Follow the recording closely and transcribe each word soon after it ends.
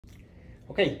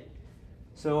Okay,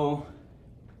 so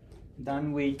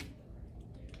done with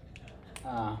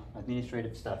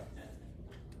administrative stuff.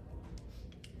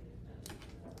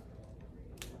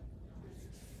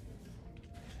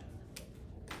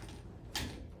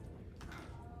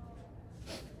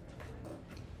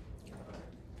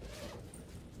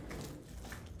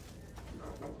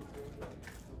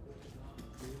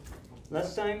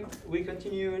 Last time we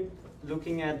continued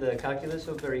looking at the calculus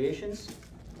of variations,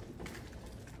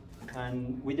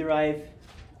 and we derive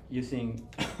using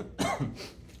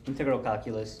integral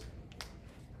calculus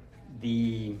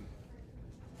the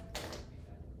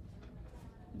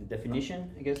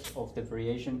definition, I guess, of the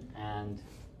variation, and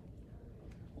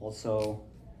also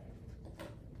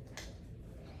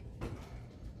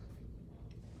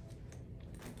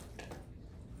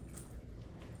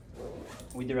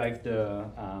we derive the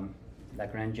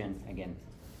Lagrangian again.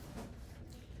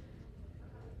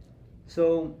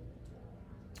 So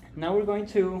now we're going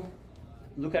to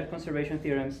look at conservation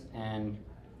theorems and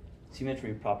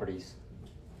symmetry properties.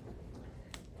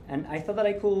 And I thought that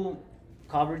I could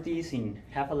cover these in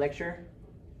half a lecture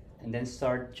and then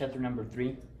start chapter number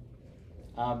 3.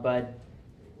 But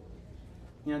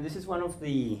you know, this is one of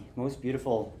the most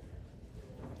beautiful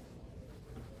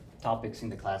topics in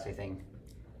the class, I think.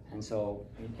 And so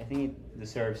I think it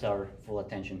deserves our full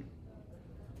attention.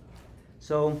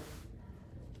 So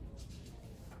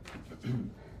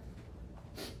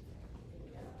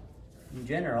in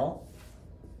general,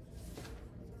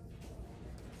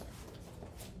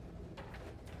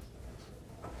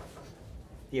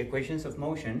 the equations of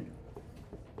motion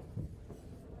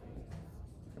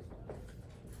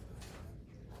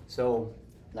so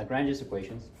Lagrange's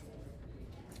equations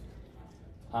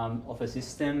of a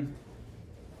system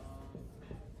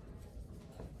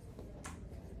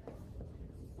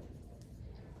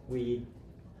with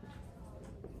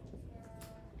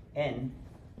n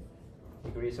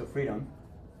degrees of freedom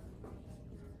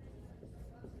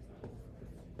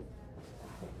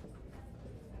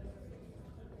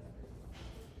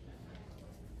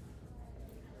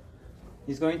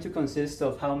is going to consist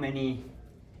of how many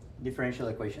differential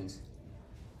equations?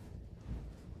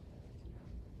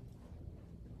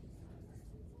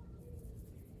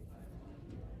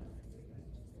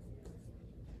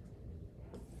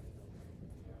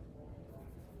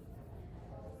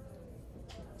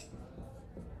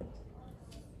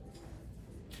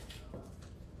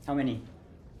 How many?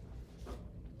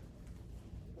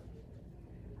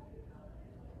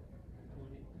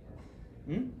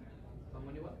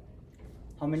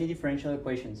 How many differential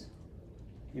equations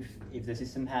if the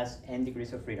system has n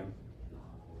degrees of freedom?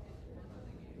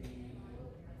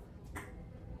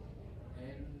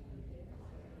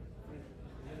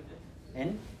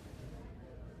 N?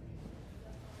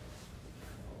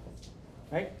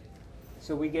 Right?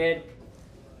 So we get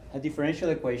a differential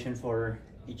equation for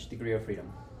each degree of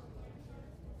freedom.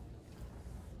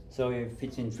 So if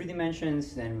it's in 3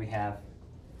 dimensions, then we have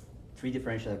 3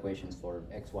 differential equations for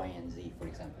x, y, and z, for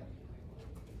example.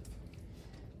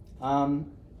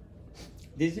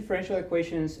 These differential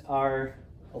equations are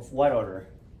of what order?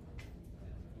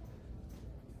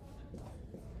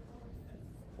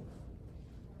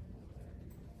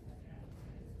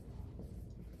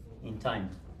 In time.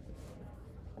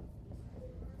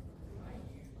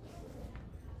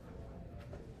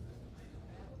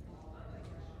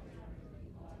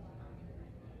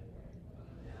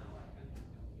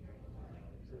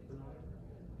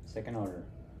 Second order.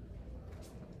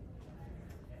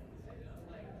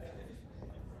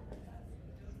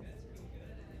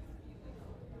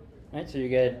 Right, so you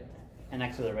get an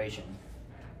acceleration.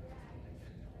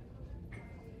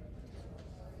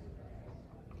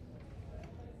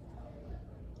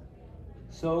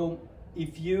 So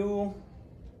if you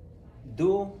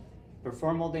do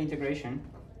perform all the integration,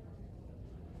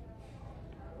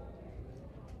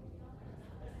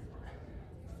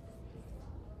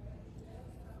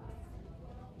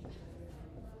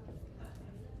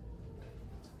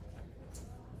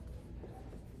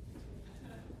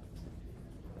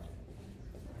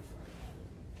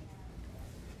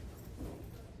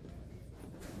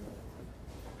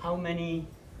 how many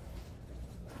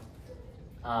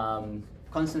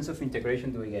constants of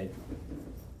integration do we get?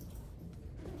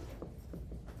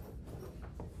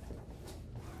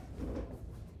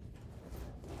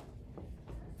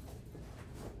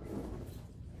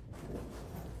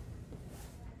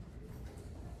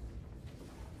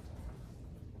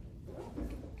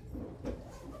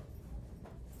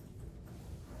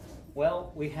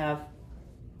 Well, we have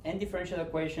n differential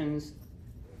equations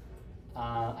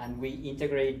and we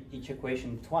integrate each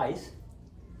equation twice.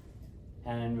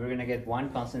 and we're gonna get one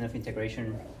constant of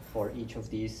integration for each of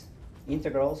these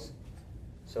integrals.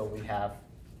 So we have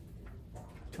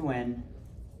 2n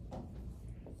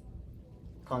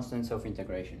constants of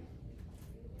integration.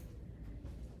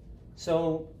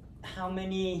 So how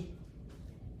many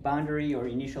boundary or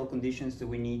initial conditions do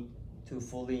we need to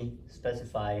fully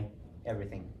specify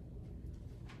everything?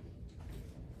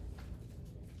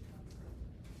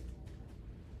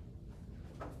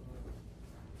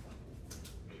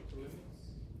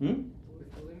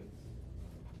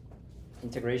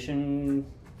 Integration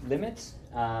limits?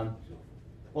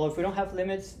 Well, if we don't have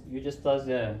limits, you just put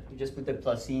the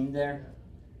plus c in there,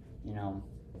 you know,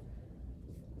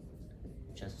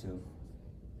 just to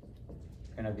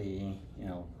gonna be, you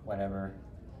know, whatever.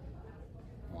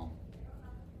 Well,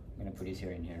 I'm gonna put this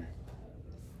here in here.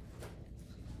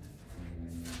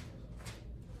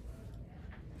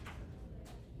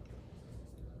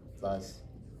 Plus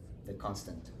the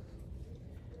constant.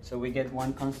 So we get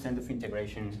one constant of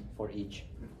integration for each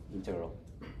integral.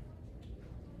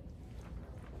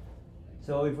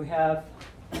 So if we have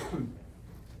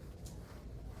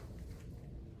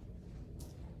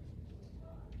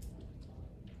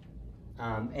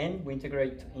n, we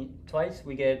integrate twice,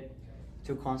 we get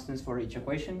two constants for each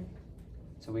equation.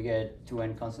 So we get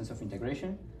 2n constants of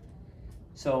integration.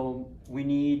 So we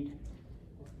need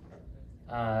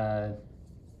 2n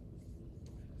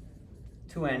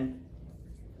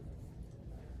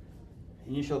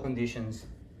initial conditions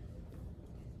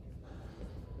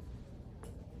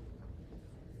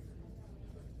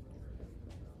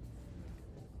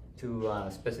to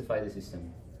specify the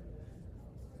system.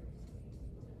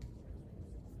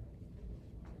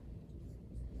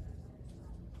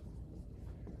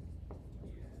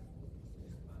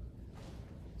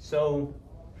 So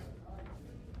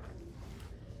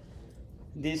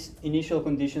these initial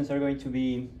conditions are going to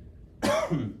be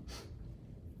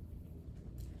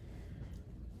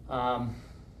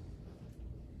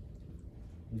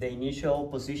the initial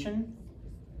position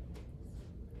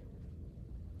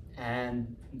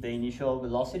and the initial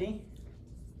velocity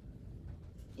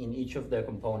in each of the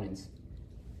components,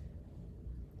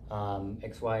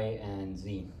 x, y, and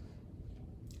z.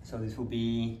 So this will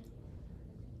be,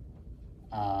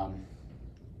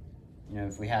 you know,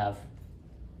 if we have,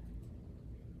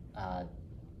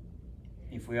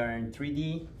 if we are in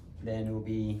 3D, then it will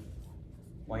be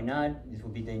y naught. This will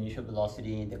be the initial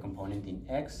velocity, the component in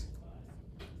x,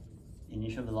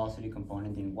 initial velocity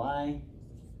component in y,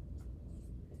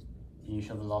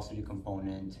 initial velocity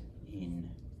component in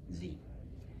z,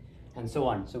 and so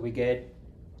on. So we get,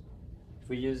 if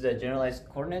we use the generalized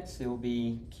coordinates, it will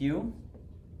be q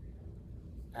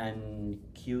and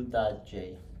q dot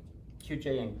j,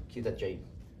 qj and q dot j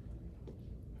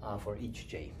for each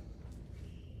j.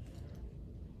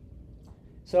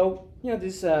 So, you know,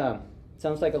 this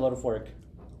sounds like a lot of work.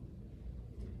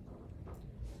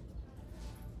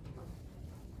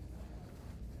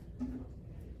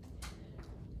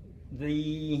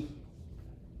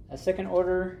 A second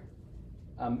order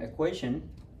equation,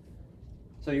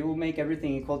 so you will make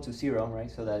everything equal to 0, right?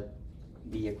 So that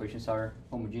the equations are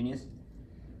homogeneous.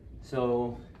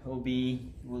 So it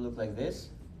will look like this.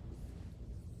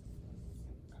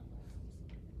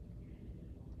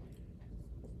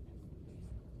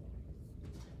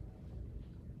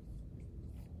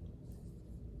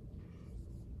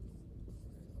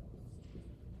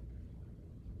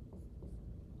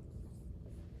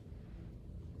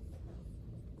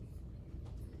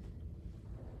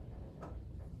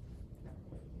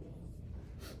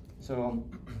 So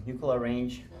you could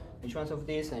arrange each one of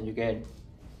these and you get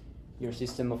your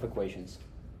system of equations.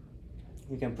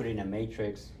 You can put it in a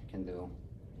matrix, you can do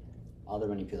other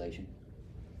manipulation.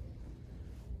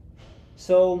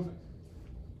 So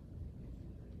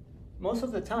most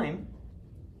of the time,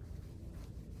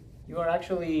 you are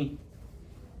actually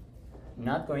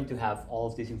not going to have all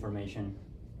of this information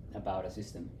about a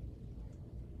system.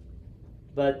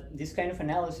 But this kind of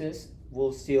analysis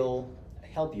will still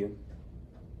help you.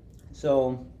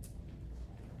 So,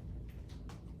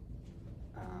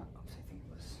 oops, I think it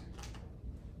was.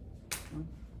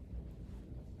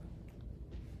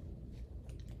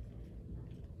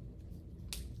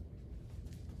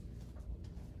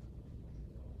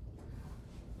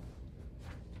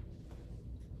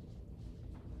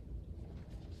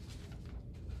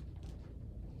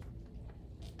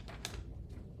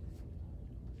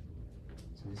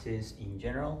 So this is in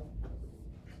general.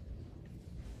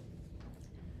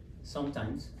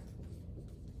 Sometimes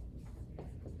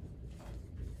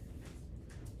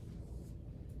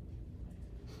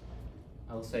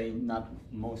I will say not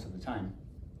most of the time,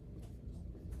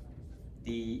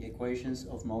 the equations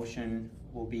of motion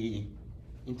will be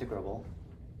integrable.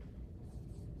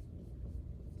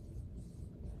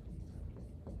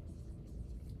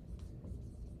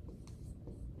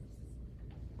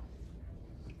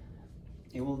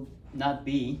 It will not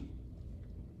be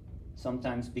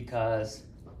sometimes because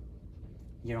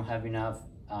you don't have enough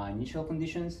initial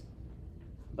conditions,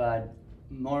 but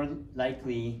more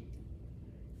likely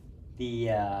the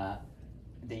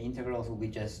integrals will be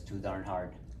just too darn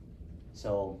hard.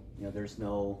 So there's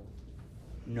no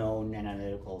known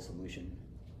analytical solution.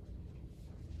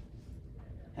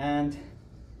 And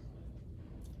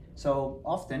so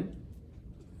often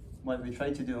what we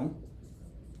try to do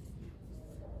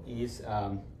is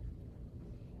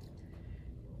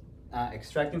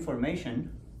extract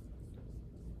information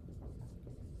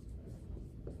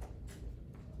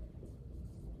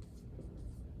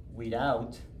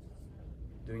without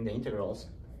doing the integrals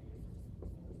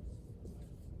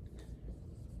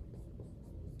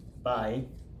by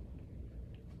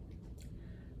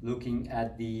looking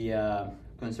at the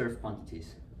conserved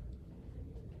quantities.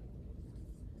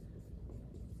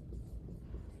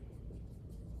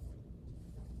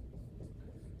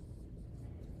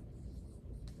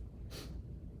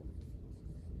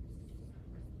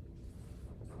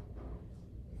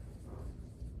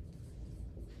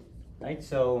 Right,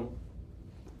 so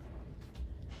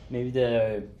maybe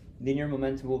the linear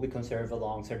momentum will be conserved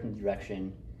along certain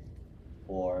direction,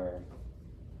 or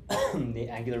the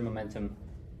angular momentum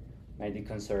might be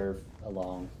conserved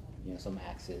along some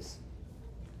axis.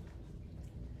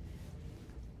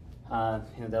 That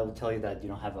will tell you that you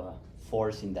don't have a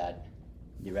force in that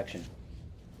direction.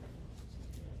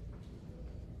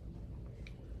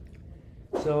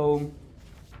 So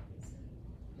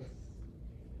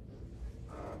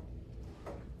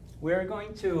we're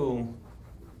going to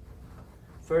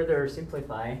further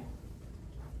simplify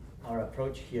our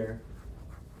approach here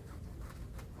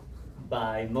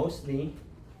by mostly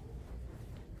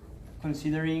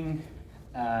considering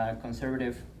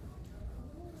conservative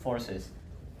forces.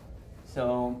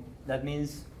 So that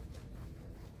means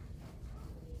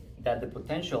that the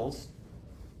potentials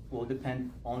will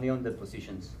depend only on the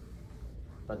positions,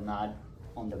 but not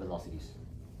on the velocities.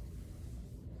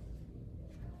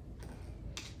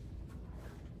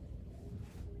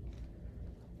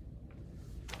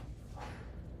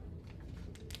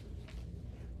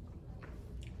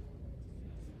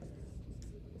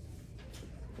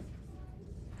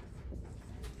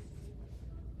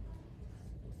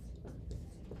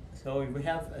 So if we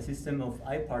have a system of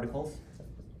I particles,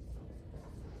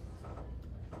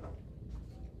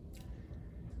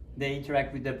 they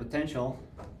interact with the potential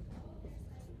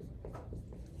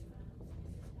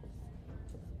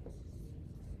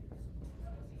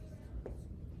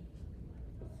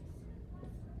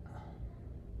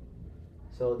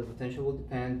so the potential will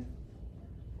depend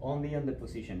only on the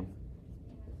position.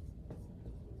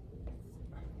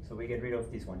 So we get rid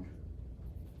of this one.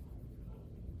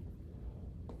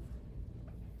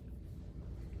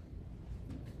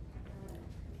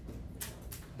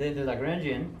 Then the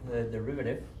Lagrangian, the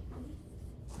derivative,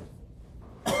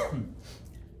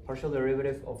 partial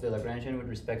derivative of the Lagrangian with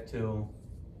respect to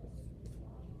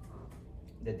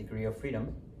the degree of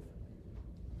freedom,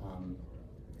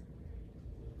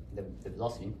 the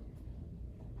velocity,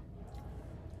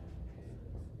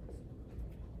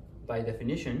 by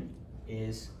definition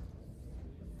is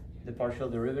the partial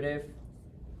derivative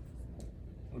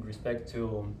with respect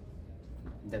to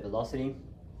the velocity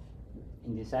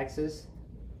in this axis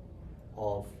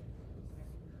of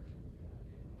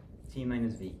t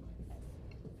minus v,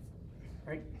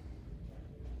 right?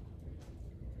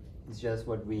 It's just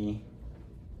what we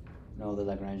know the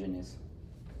Lagrangian is.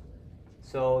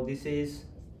 So this is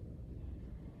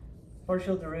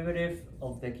partial derivative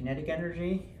of the kinetic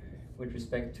energy with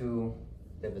respect to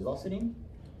the velocity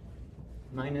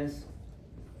minus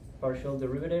partial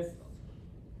derivative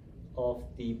of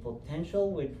the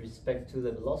potential with respect to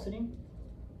the velocity.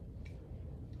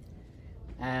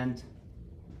 And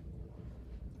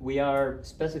we are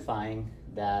specifying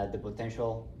that the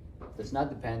potential does not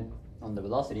depend on the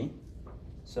velocity,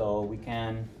 so we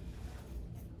can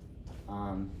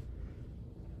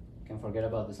forget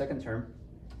about the second term.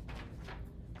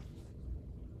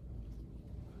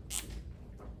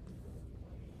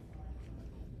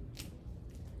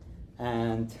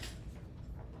 And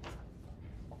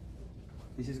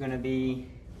this is going to be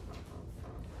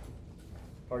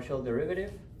partial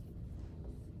derivative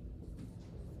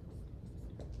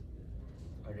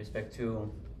with respect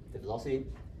to the velocity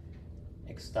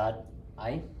x dot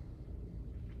I.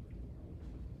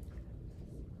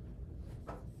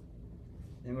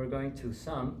 Then we're going to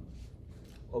sum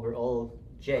over all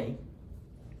j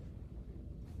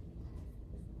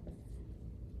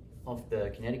of the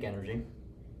kinetic energy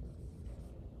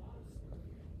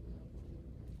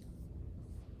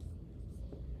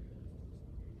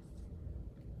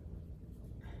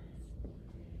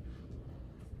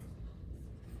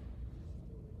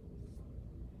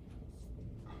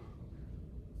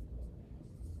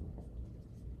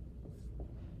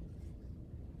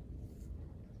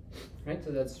right?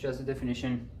 So that's just the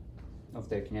definition of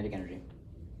the kinetic energy.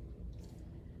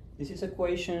 This is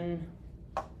equation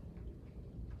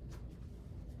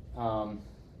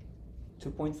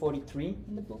 2.43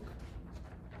 in the book.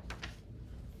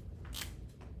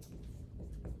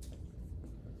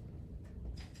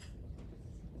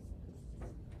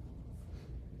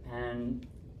 And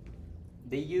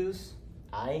they use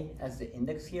I as the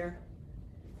index here.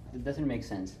 It doesn't make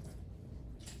sense.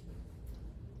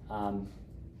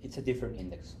 It's a different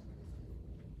index.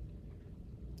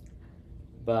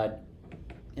 But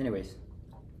anyways,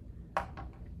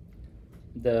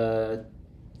 the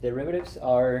derivatives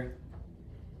are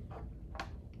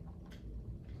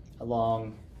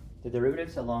along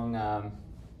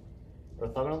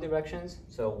orthogonal directions.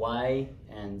 So y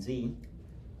and z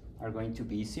are going to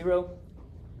be 0.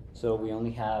 So we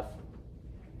only have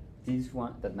this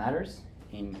one that matters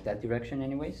in that direction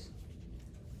anyways.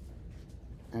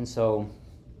 And so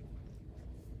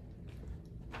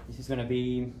this is going to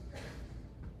be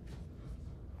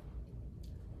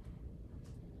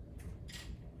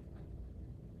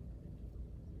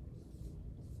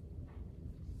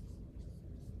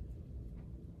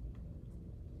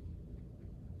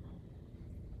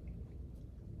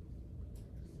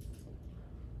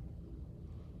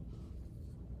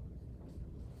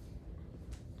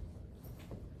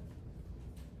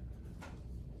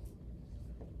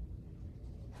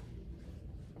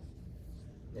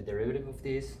the derivative of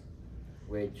this,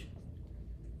 which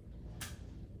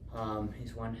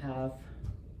is 1/2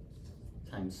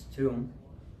 times 2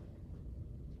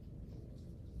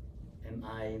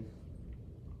 mi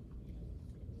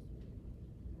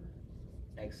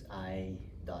xi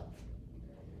dot.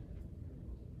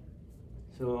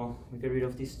 So we get rid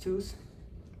of these 2's,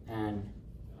 and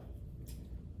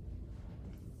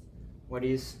what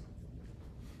is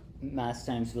mass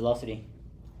times velocity?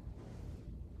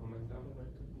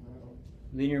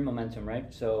 Linear momentum,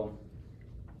 right? So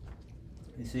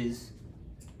this is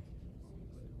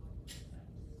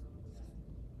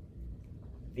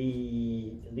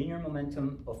the linear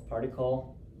momentum of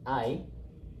particle I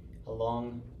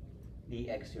along the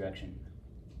x direction.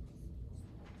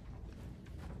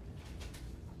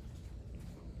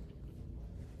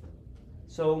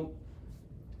 So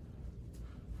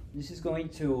this is going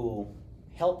to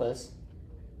help us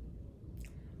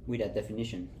with that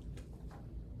definition.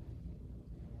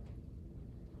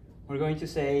 We're going to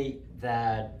say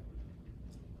that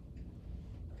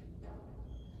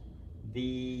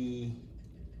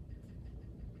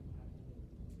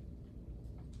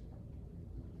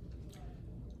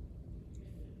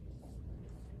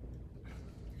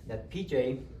that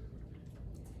Pj,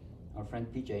 our friend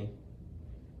Pj,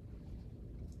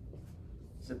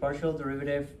 is the partial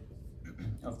derivative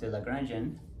of the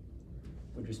Lagrangian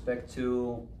with respect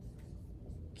to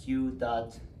q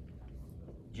dot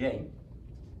j.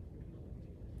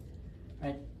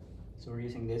 Right, so we're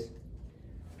using this,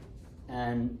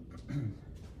 and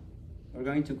we're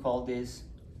going to call this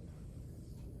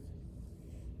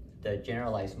the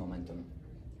generalized momentum.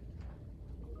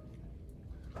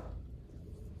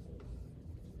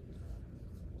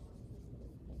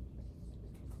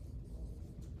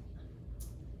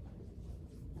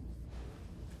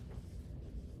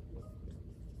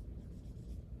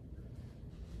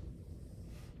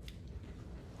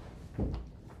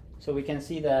 So we can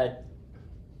see that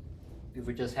if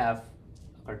we just have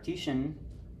a Cartesian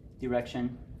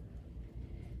direction,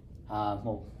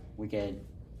 well, we get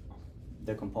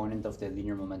the component of the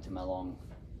linear momentum along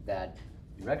that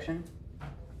direction.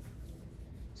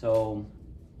 So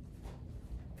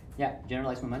yeah,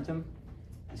 generalized momentum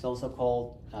is also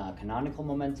called canonical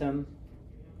momentum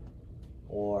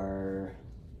or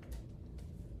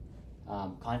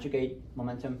conjugate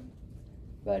momentum,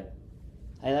 but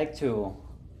I like to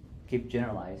keep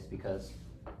generalized because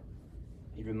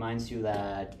it reminds you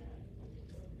that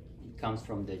it comes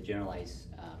from the generalized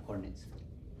coordinates.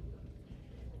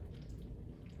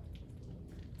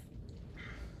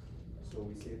 So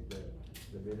we said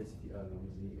the velocity along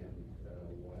z and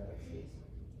y-axis.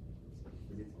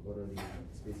 Is it already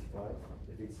specified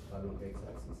if it's along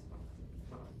x-axis?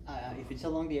 If it's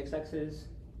along the x-axis,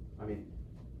 I mean,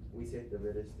 we said the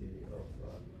velocity of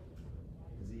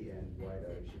z and y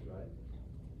direction, right?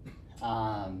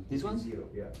 These ones? Zero,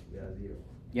 yeah, zero.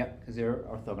 Yeah, because they're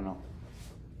orthogonal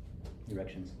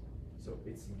directions. So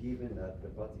it's given that the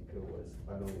particle was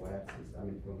along y-axis, I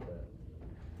mean from the...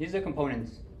 These are the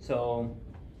components. So,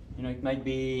 you know, it might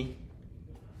be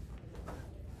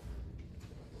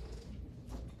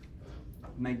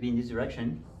in this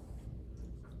direction.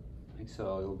 Like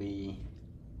so, it will be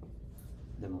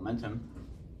the momentum.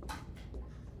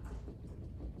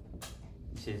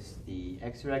 This is the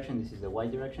x direction, this is the y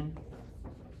direction.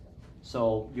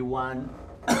 So you want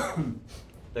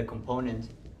the component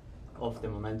of the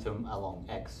momentum along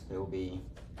x. It will be,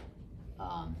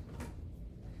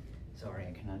 sorry,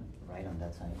 I cannot write on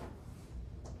that side.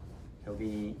 It will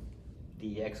be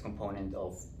the x component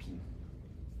of p.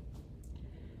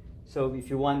 So if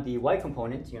you want the y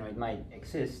component, you know, it might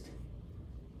exist,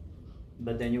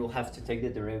 but then you will have to take the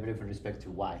derivative with respect to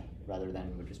y rather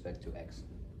than with respect to x.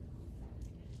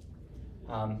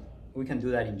 We can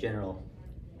do that in general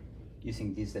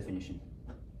using this definition.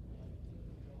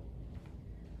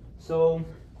 So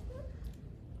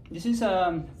this is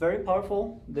a very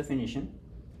powerful definition.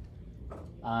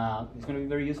 It's going to be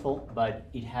very useful, but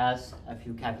it has a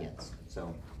few caveats.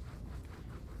 So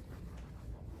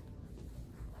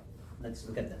let's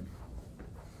look at them.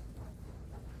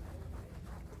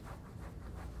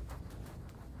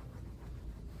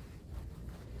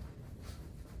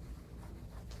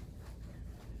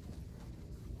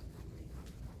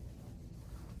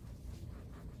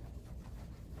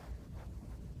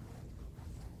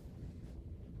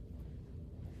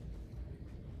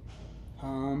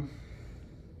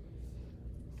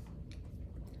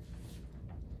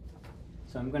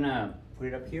 So I'm gonna put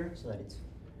it up here so that it's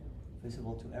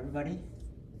visible to everybody.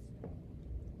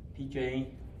 Pj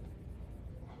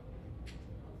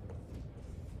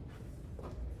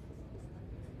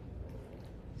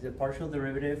is a partial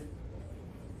derivative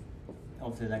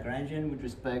of the Lagrangian with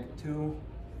respect to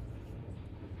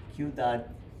q dot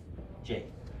j.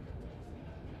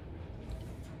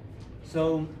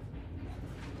 So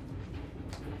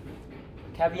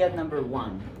caveat number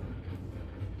 1.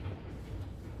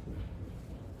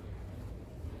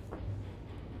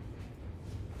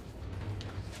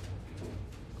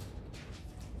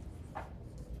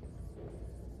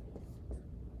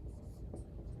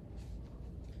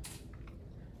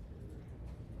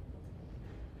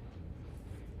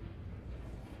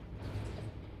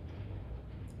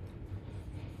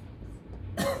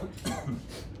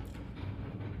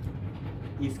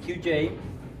 If qj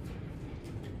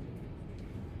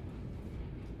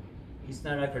is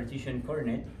not a Cartesian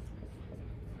coordinate,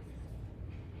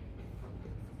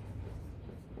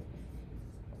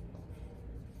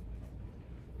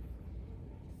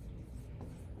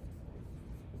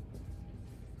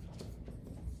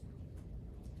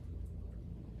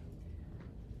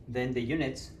 then the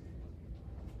units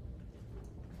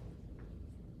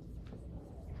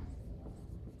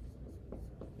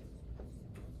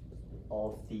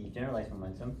of the generalized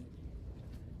momentum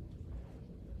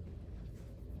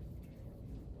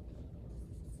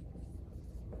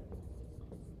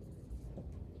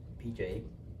Pj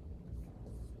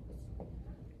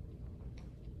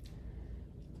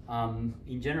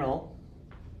in general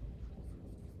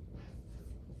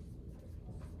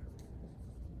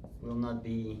will not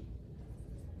be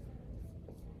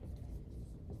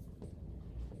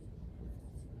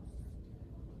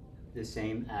the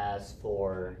same as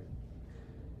for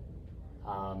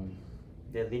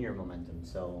the linear momentum,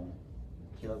 so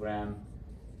kilogram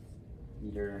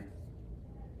meter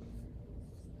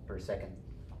per second.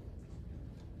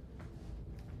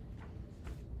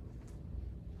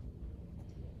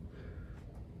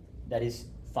 That is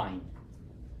fine.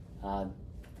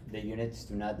 The units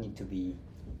do not need to be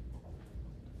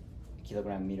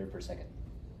kilogram meter per second.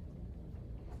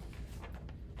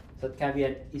 So that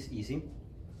caveat is easy.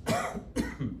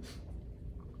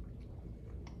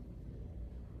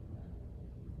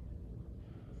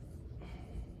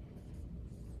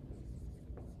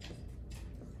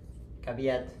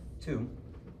 Caveat 2.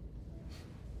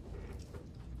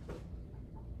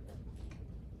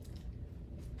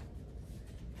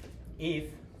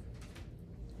 If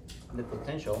the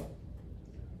potential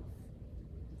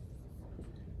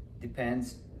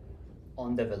depends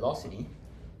on the velocity,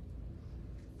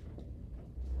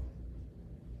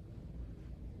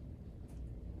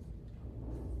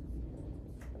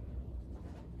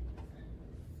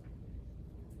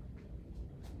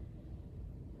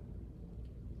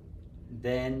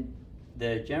 then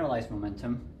the generalized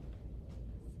momentum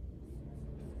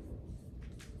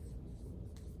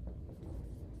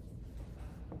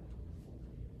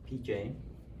Pj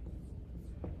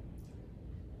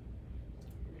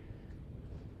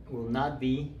will cannot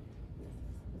be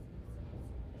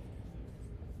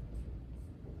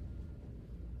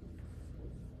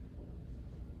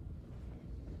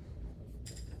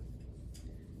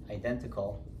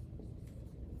identical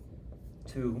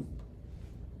to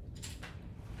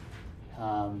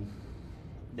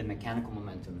the mechanical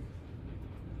momentum.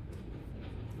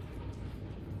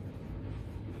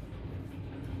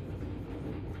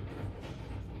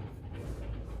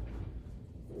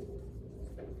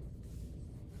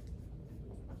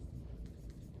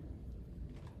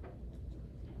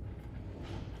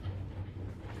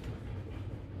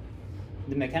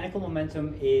 The mechanical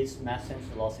momentum is mass times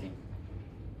velocity.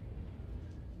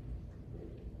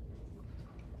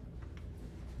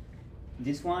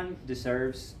 This one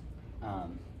deserves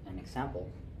an example.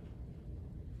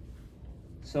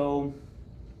 So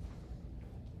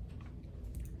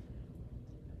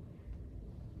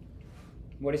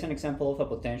what is an example of a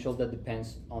potential that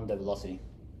depends on the velocity?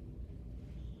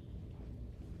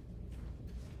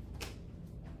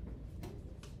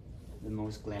 The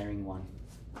most glaring one.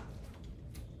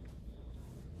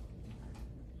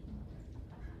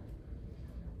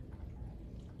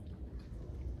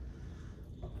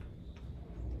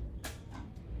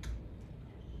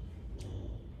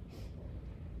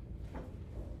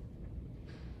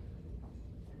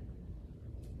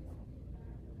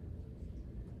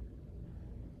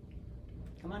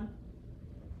 Come on.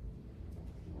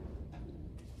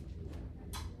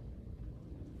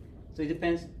 So it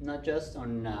depends not just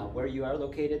on where you are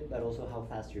located, but also how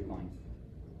fast you're going.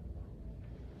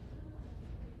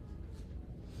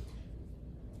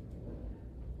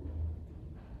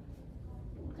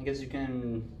 I guess you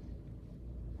can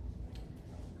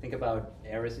think about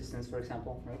air resistance, for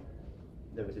example, right?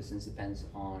 The resistance depends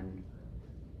on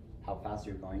how fast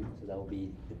you're going, so that will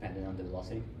be dependent on the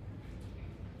velocity.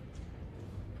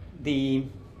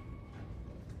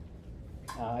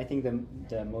 I think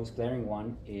the most glaring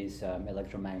one is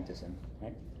electromagnetism,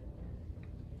 right?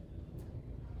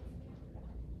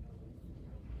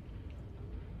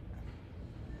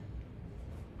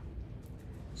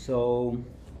 So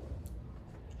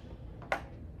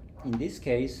in this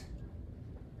case,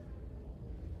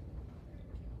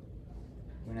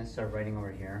 I'm gonna start writing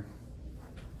over here.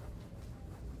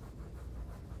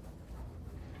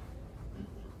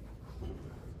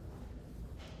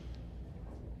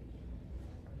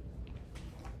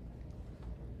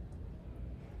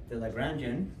 The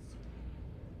Lagrangian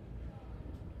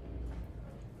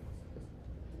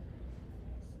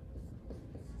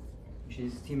which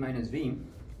is T minus V,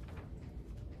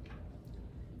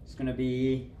 it's going to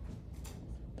be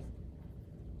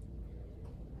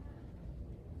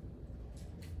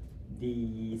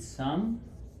the sum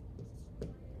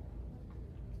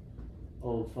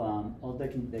of all the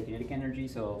kinetic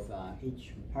energies of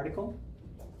each particle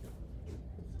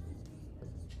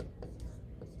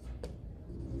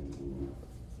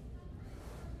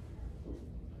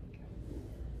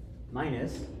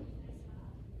minus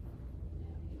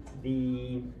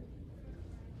the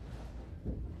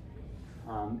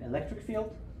electric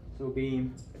field, so it will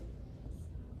be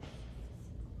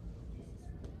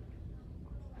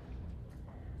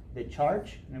the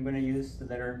charge, and I'm going to use the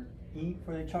letter E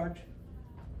for the charge.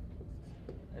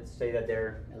 Let's say that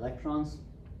they're electrons,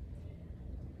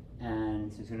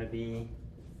 and so it's going to be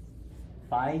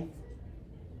phi,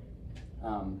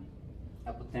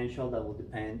 a potential that will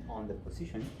depend on the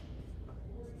position,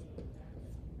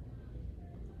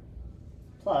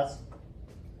 plus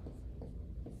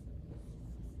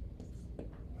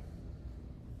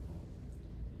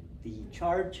the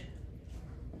charge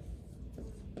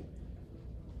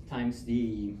times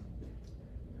the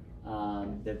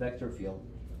vector field.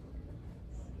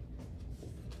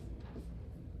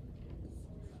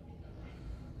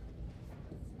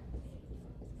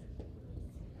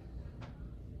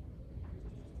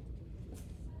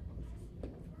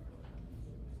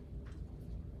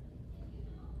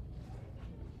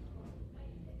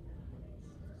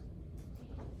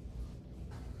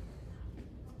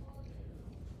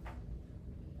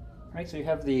 Right, so you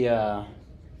have the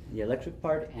electric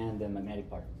part and the magnetic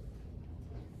part.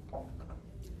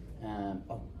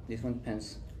 Oh, this one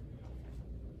depends.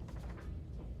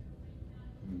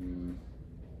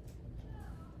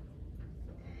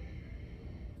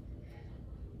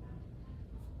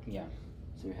 Yeah,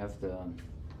 so you have the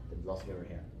velocity over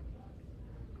here.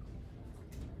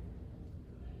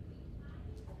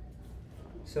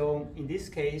 So in this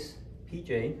case,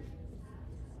 Pj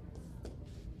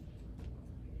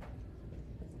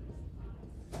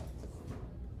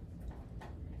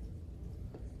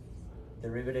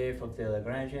derivative of the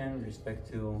Lagrangian with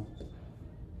respect to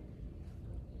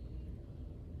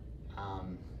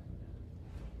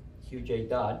qj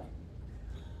dot.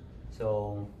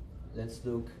 So let's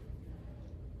look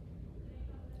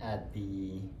at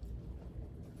the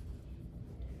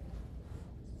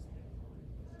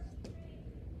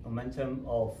momentum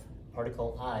of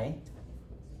particle I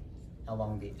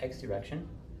along the x direction.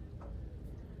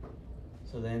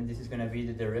 So then this is going to be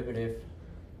the derivative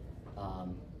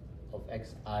of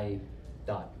xi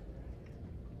dot.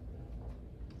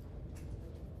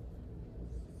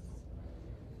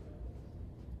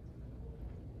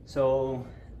 So,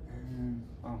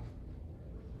 oh,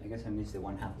 I guess I missed the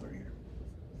 1/2 word here.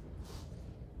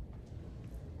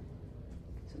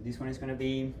 So this one is going to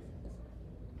be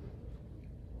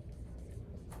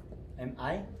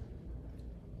mi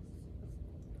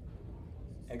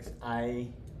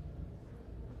xi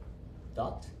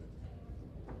dot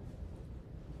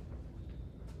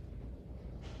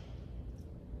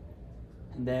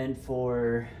and then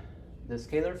for the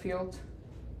scalar field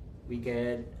we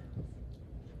get,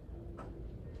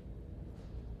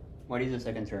 what is the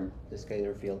second term, the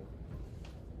scalar field?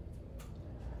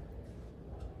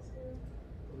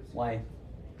 Why?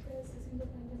 Because it's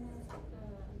independent of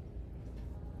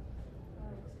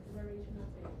the variation of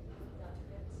the dot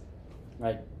x.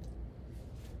 Right.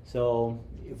 So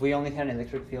if we only had an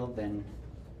electric field, then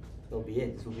that'll be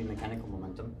it. This will be mechanical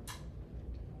momentum.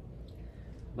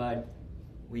 But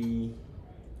we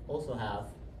also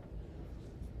have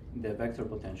the vector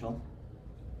potential.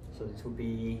 So this will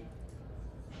be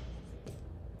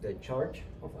the charge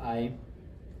of I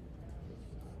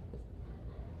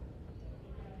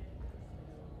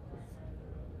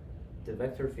the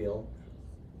vector field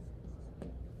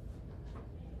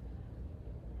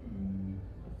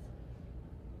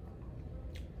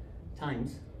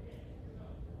times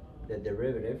the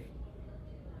derivative,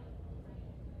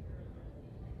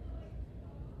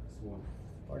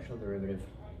 partial derivative,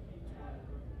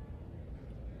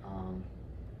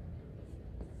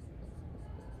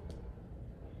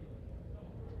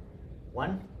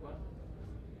 one.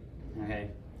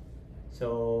 Okay,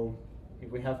 so if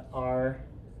we have r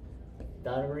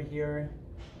dot over here,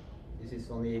 this is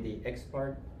only the x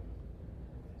part,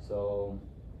 so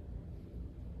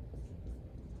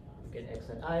get x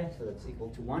at I, so that's equal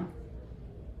to 1.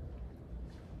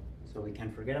 So we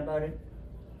can forget about it.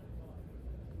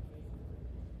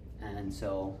 And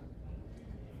so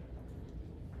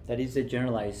that is the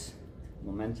generalized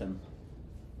momentum.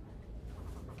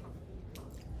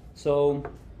 So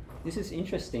this is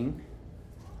interesting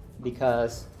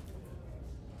because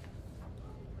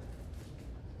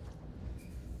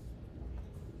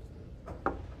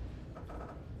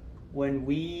when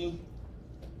we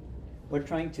were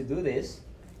trying to do this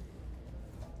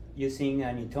using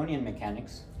Newtonian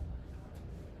mechanics,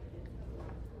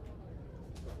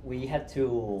 we had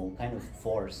to kind of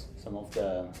force some of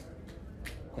the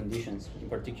conditions, in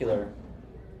particular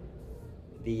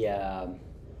the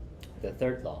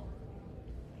third law.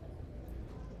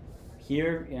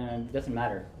 Here, it doesn't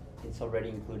matter. It's already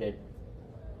included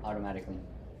automatically.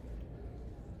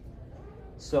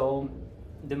 So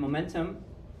the momentum,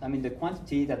 I mean the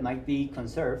quantity that might be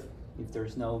conserved if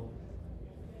there's no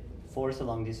force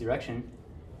along this direction,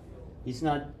 is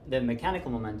not the mechanical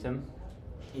momentum,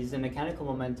 is the mechanical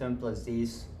momentum plus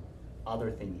this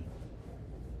other thingy.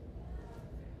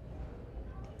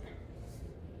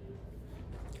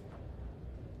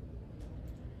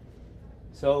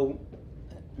 So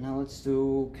now let's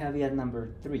do caveat number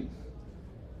 3.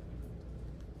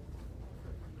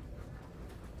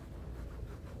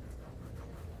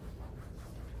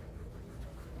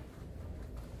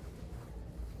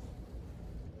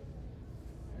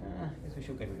 I guess we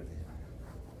should get rid of this.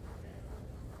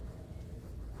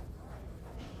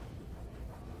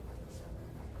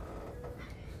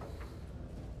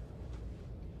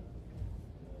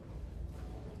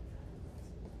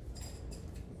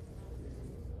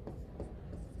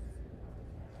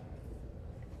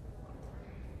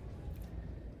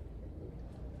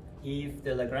 If the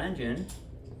Lagrangian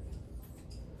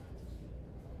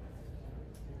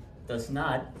does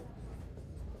not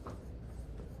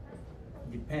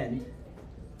depend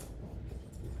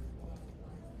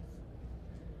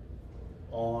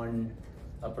on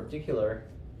a particular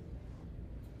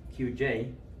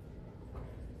Qj,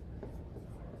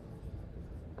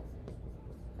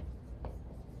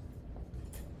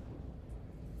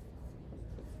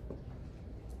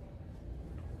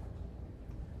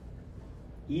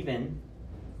 even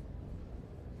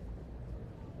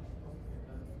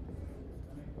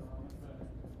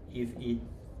if it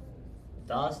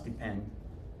does depend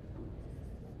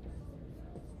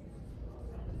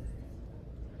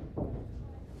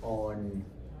on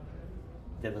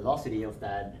the velocity of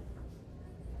that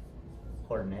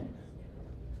coordinate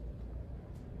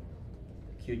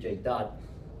qj dot,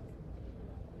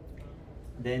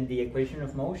 then the equation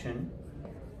of motion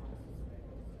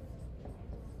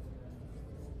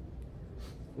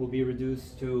will be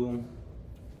reduced to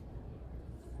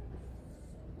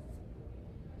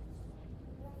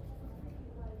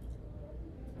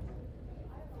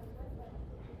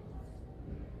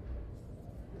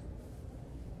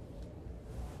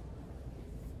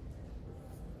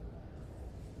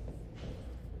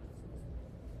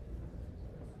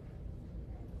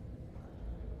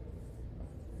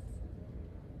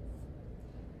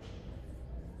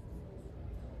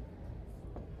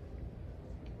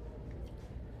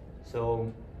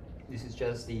so this is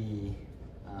just the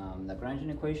Lagrangian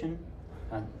equation,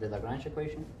 the Lagrange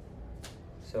equation.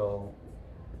 So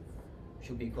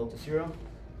should be equal to 0.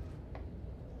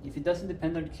 If it doesn't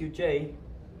depend on qj,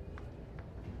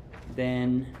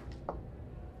 then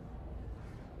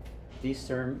this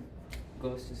term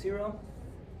goes to 0,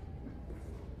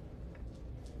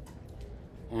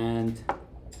 and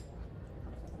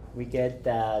we get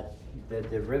that the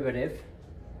derivative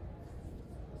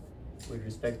with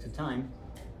respect to time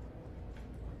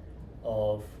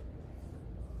of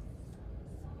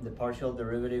the partial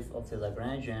derivative of the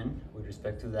Lagrangian with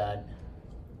respect to that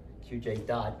qj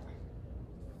dot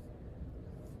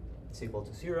is equal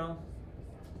to 0,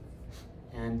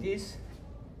 and this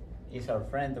is our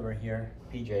friend over here,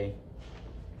 pj.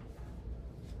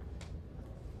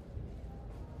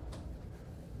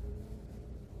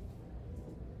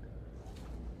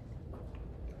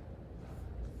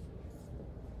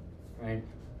 Right?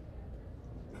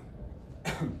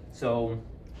 So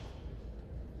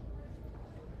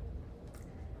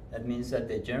that means that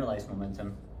the generalized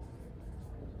momentum,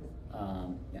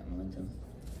 momentum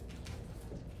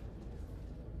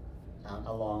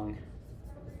along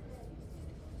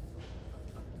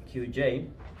qj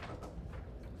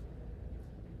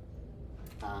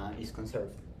is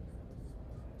conserved.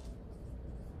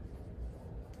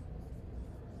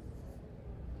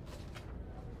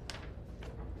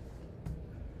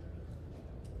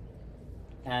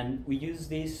 And we use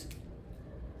this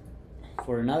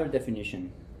for another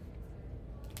definition.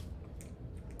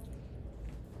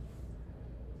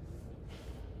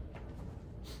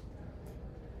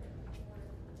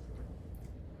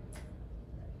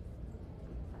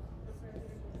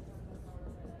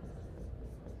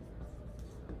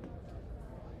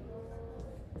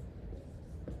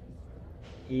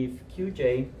 If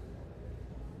qj,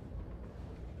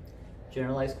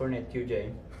 generalized coordinate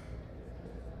qj,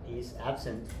 is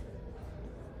absent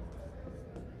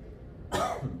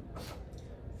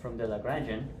from the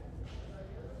Lagrangian,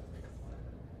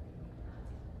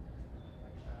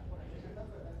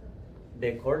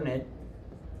 the coordinate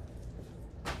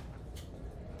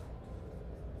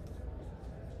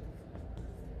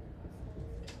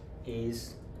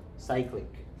is cyclic,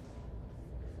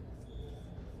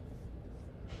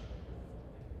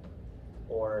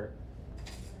 or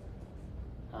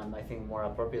I think more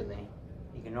appropriately,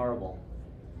 ignorable.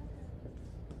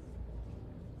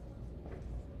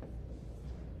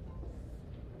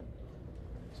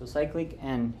 So cyclic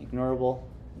and ignorable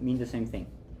mean the same thing.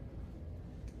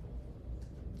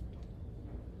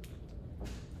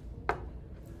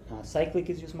 Cyclic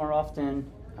is used more often.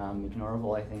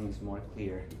 Ignorable, I think, is more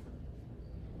clear.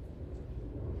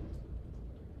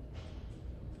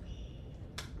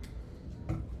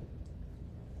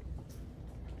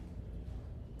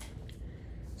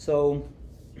 So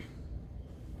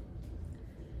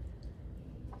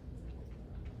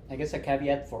I guess a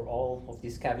caveat for all of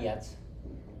these caveats.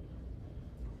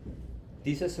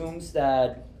 This assumes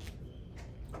that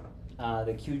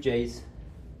the QJs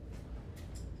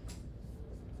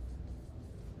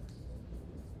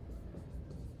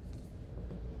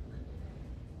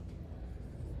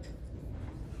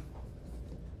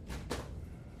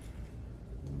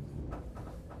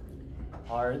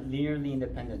are linearly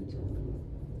independent.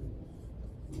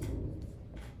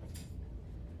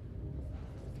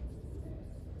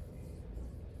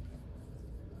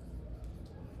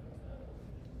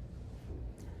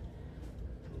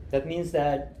 That means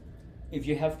that if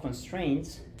you have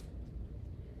constraints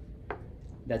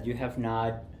that you have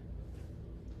not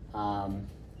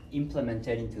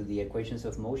implemented into the equations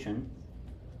of motion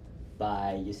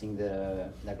by using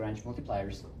the Lagrange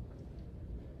multipliers,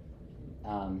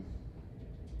 then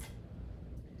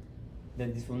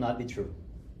this will not be true.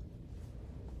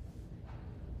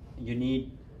 You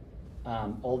need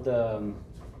all the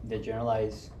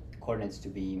generalized coordinates to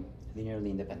be linearly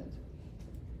independent.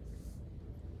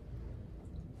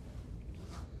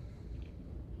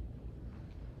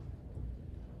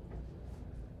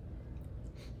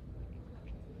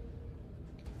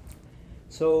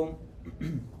 So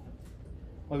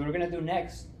what we're going to do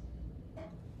next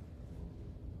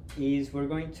is we're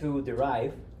going to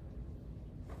derive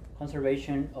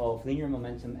conservation of linear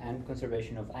momentum and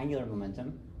conservation of angular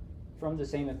momentum from the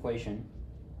same equation.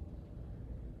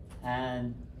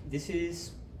 And this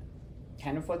is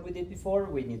kind of what we did before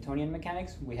with Newtonian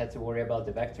mechanics. We had to worry about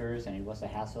the vectors and it was a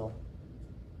hassle.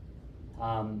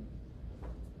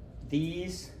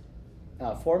 These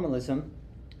formalism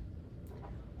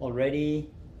already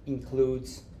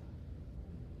includes,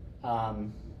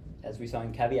 as we saw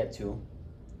in caveat 2,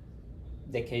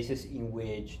 the cases in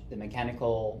which the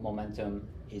mechanical momentum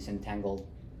is entangled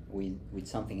with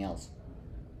something else.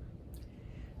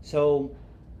 So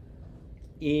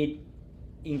it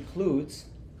includes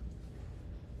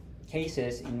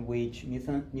cases in which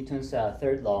Newton's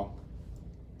third law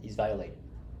is violated.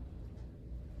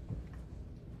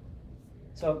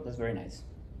 So that's very nice.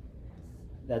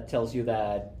 That tells you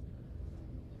that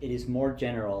it is more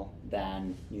general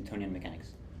than Newtonian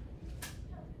mechanics.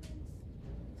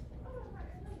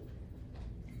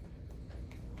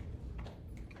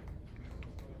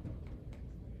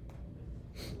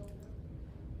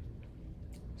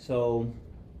 So,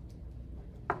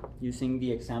 using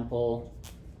the example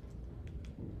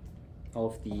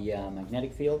of the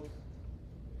magnetic field,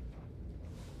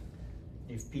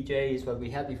 if Pj is what we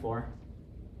had before,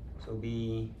 so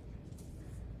be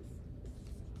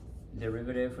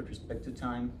derivative with respect to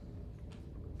time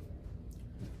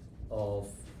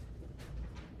of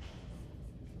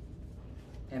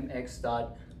mx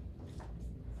dot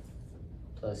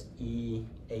plus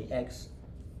EAX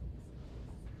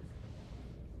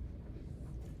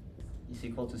is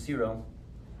equal to 0,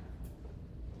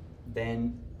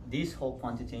 then this whole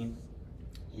quantity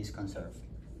is conserved.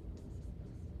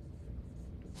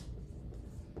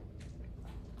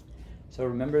 So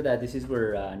remember that this is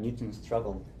where Newton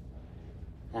struggled,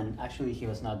 and actually he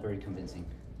was not very convincing.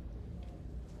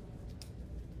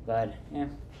 But yeah,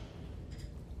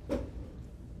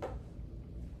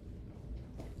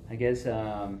 I guess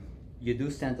you do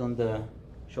stand on the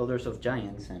shoulders of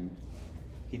giants, and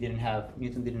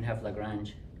Newton didn't have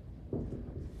Lagrange.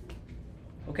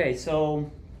 Okay, so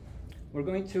we're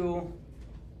going to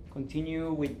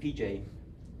continue with Pj.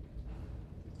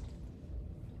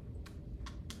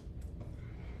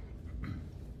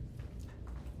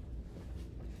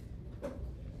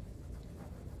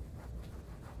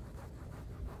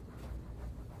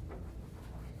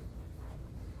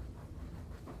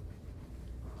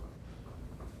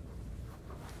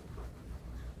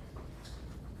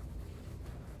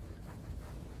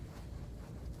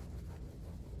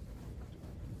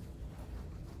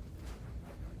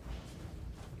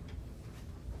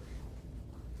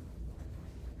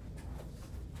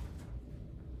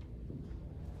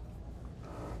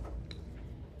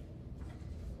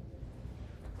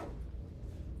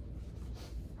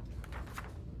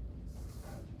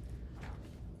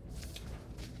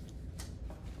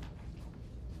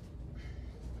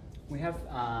 We have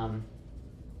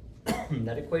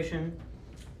that equation.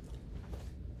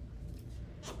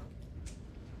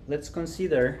 Let's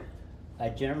consider a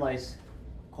generalized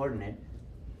coordinate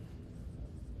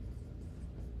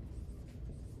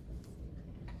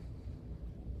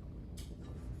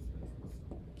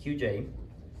Qj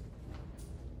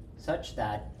such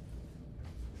that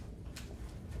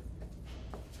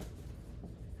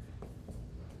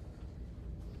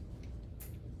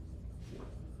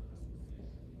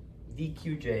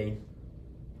dQj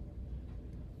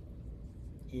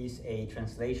is a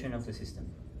translation of the system.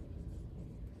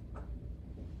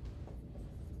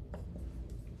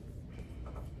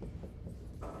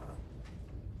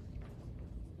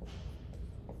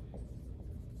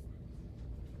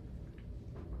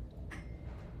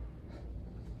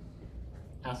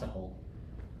 As a whole.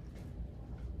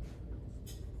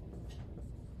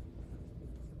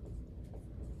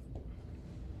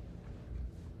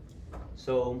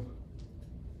 So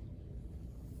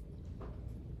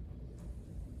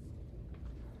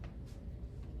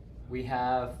we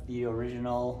have the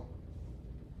original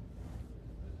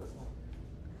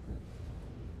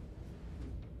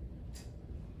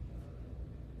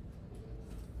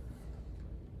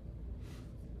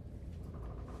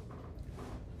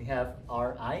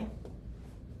Ri,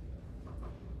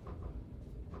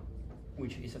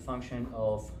 which is a function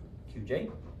of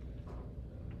Qj,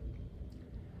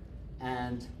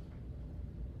 and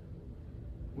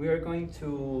we are going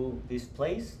to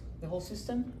displace the whole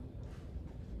system.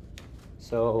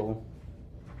 So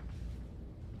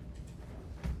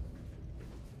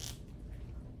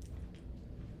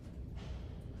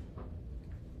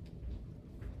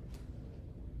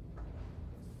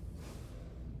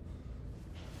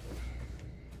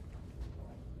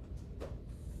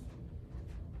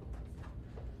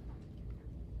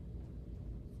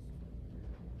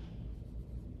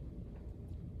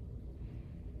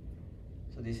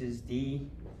So this is dQj.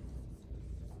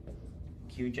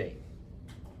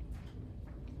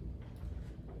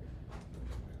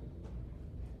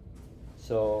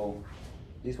 So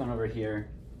this one over here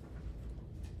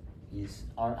is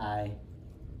Ri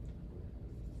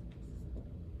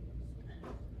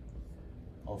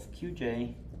of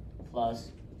Qj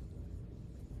plus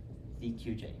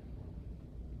dQj.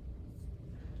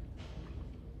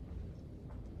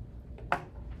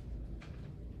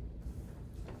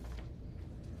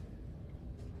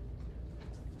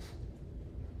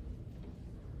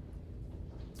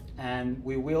 And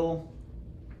we will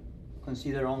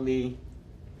consider only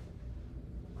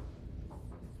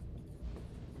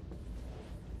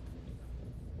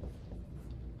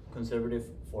conservative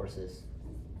forces.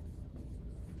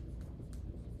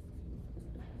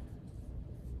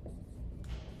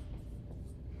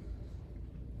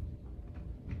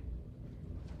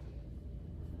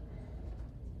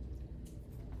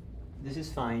 This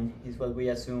is fine, it's what we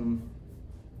assumed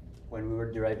when we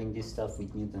were deriving this stuff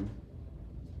with Newton.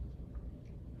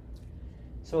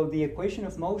 So the equation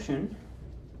of motion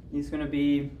is going to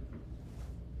be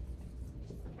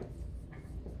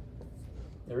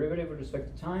derivative with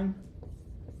respect to time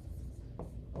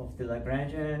of the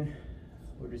Lagrangian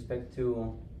with respect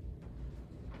to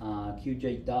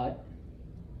Qj dot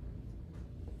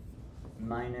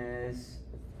minus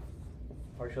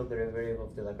partial derivative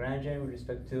of the Lagrangian with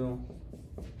respect to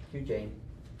Qj.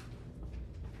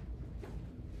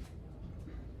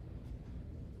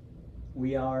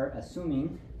 We are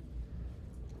assuming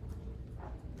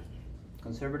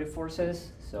conservative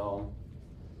forces, so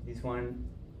this one,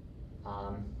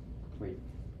 wait.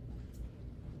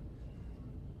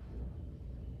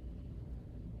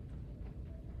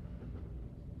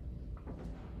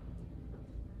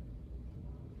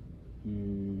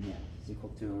 Yeah, it's equal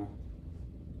to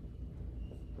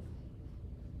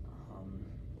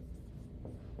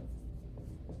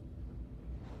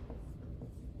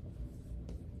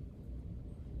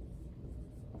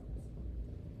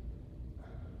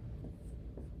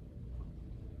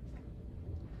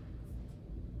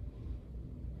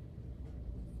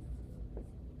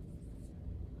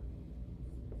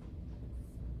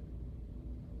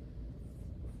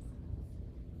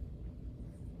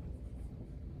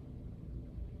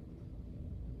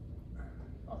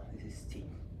this is T.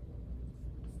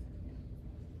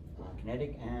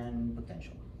 Kinetic and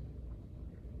potential.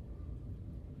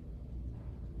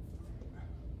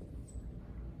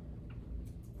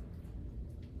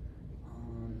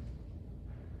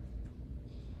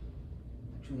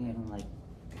 Actually, I don't like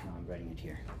how I'm writing it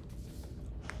here.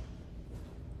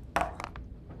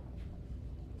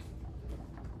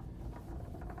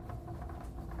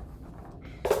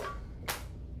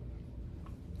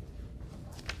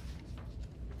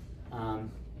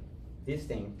 This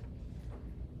thing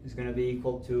is going to be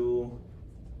equal to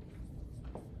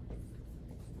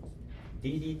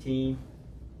ddt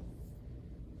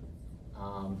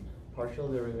partial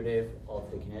derivative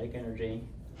of the kinetic energy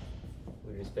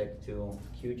with respect to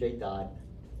Qj dot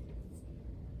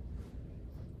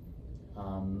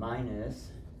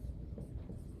minus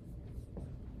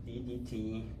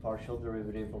ddt partial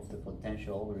derivative of the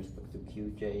potential with respect to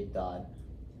Qj dot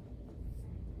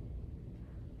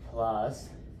plus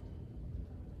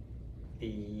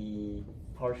the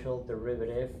partial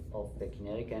derivative of the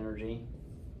kinetic energy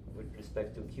with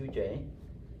respect to Qj.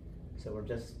 So we're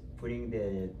just putting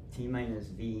the T minus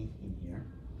V in here.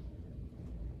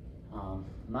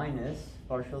 Minus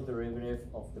partial derivative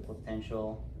of the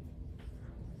potential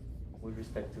with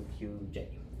respect to Qj.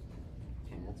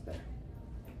 Okay, that's better.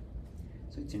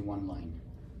 So it's in one line.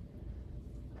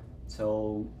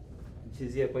 So this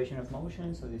is the equation of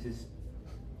motion, so this is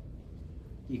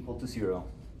equal to 0.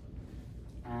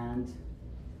 And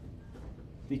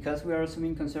because we are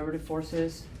assuming conservative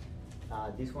forces,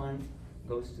 this one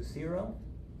goes to 0,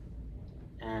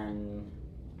 and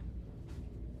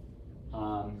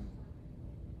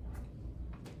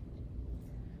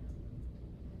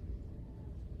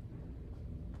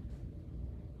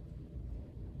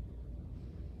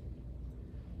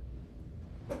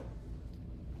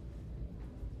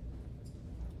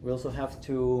we also have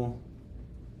to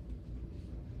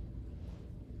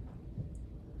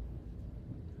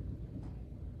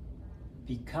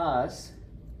because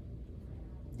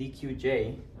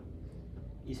dQj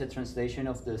is a translation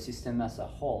of the system as a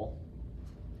whole,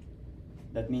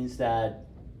 that means that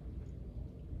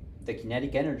the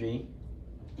kinetic energy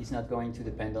is not going to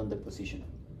depend on the position,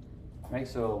 right?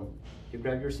 So you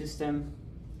grab your system,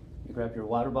 you grab your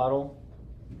water bottle,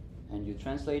 and you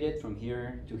translate it from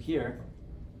here to here.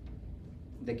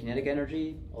 The kinetic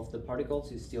energy of the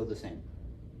particles is still the same.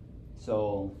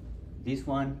 So this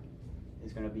one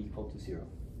is going to be equal to 0.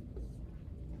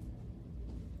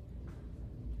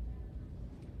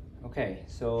 Okay,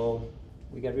 so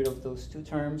we got rid of those two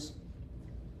terms.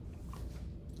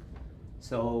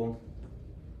 So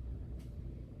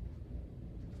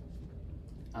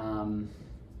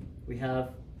we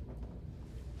have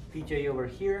Pj over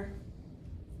here.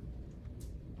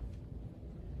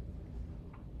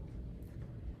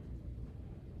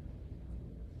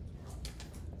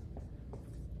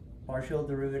 Partial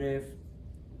derivative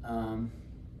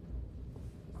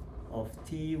of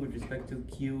t with respect to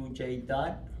qj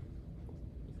dot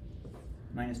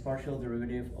minus partial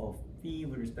derivative of p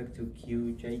with respect to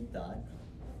qj dot,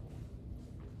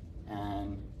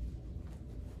 and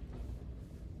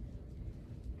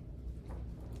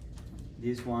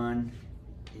this one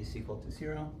is equal to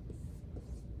 0.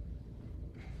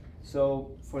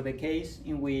 So for the case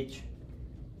in which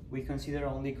we consider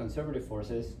only conservative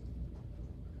forces,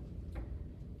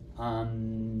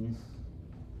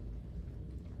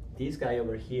 this guy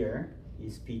over here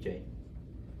is Pj.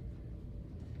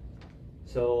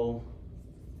 So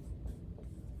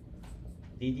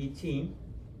ddt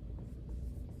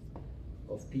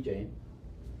of Pj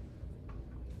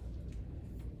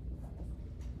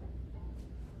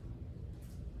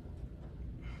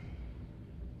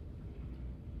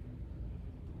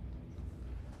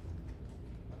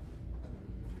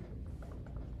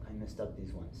I messed up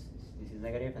these ones. This is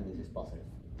negative and this is positive.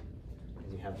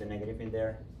 Because you have the negative in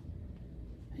there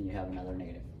and you have another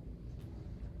negative.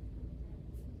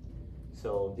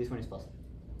 So this one is positive.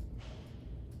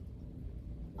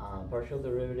 Partial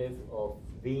derivative of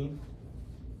v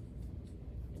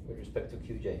with respect to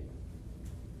qj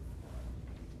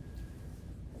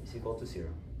is equal to 0.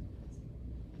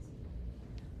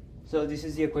 So this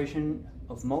is the equation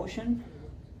of motion.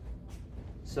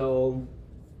 So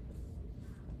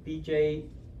Pj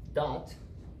dot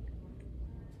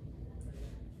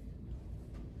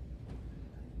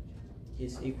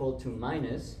is equal to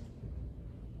minus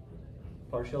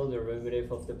partial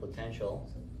derivative of the potential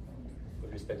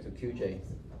with respect to qj.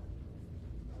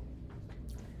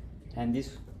 And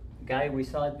this guy, we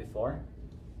saw it before,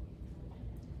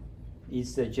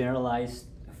 is the generalized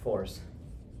force.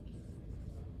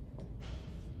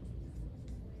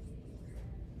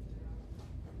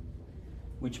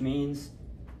 Which means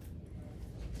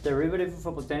derivative of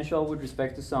a potential with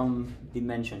respect to some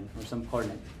dimension or some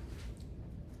coordinate.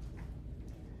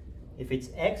 If it's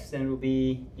x, then it will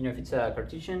be, if it's a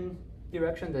Cartesian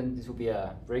direction, then this will be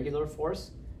a regular force.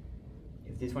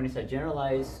 If this one is a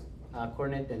generalized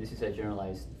coordinate, then this is a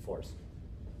generalized force.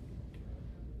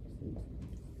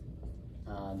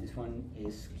 This one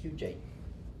is qj.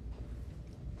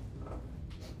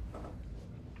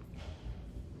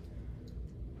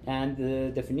 And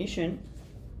the definition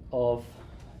of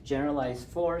generalized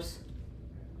force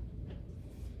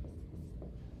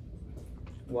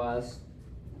was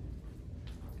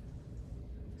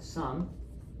sum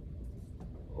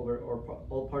over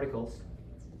all particles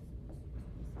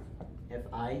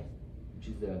fi, which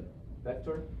is the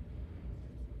vector,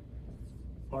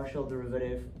 partial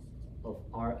derivative of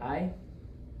ri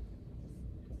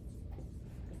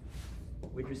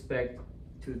with respect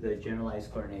to the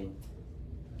generalized coordinate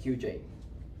qj.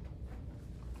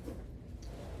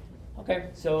 Okay,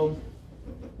 so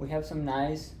we have some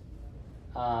nice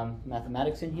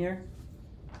mathematics in here.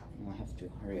 I have to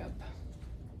hurry up.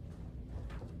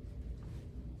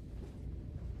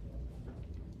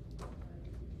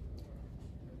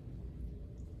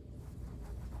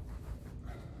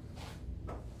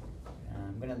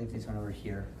 I'm going to leave this one over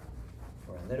here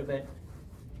for a little bit.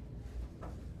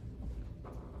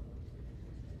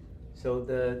 So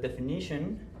the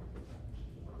definition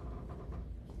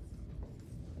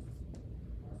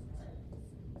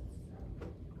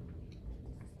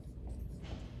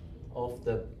of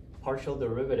the partial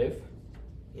derivative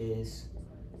is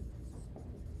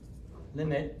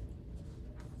limit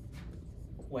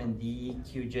when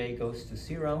dqj goes to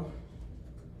 0,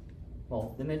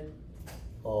 well, limit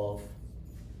of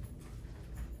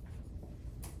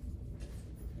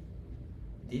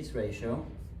this ratio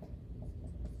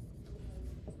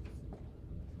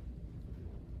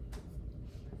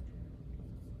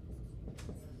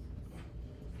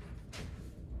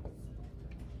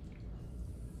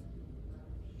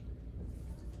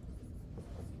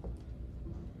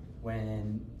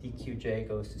when dqj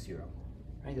goes to 0.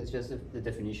 Right? That's just the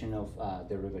definition of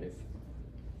derivative.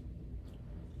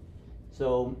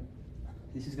 So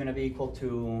this is going to be equal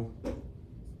to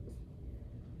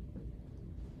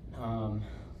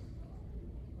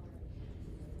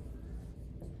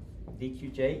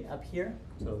dqj up here.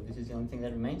 So this is the only thing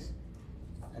that remains.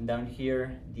 and down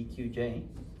here dqj.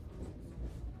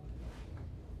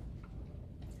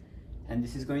 And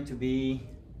this is going to be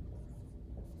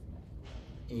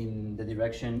in the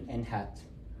direction n hat.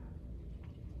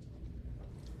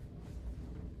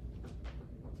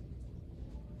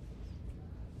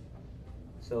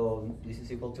 So this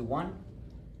is equal to 1.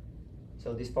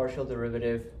 So this partial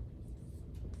derivative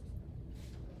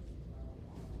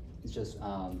is just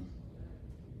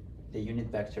the unit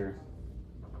vector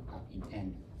in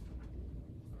n.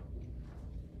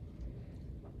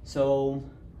 So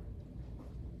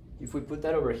if we put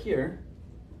that over here,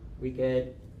 we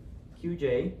get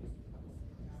qj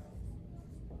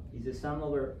is the sum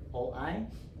over all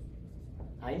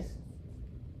i's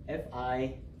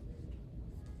fi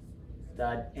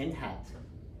dot n hat.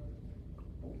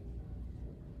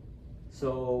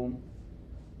 So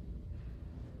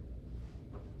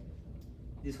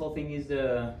this whole thing is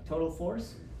the total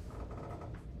force.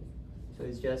 So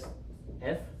it's just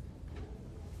F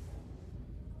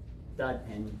dot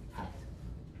n hat.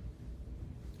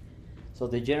 So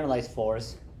the generalized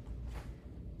force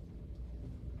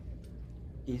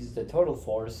is the total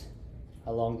force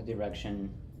along the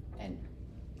direction n.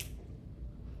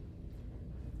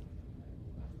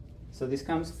 So this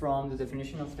comes from the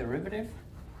definition of derivative.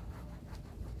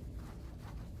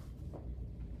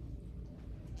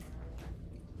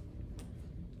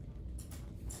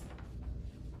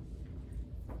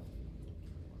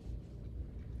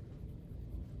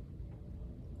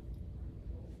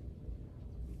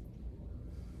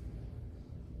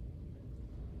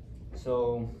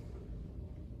 So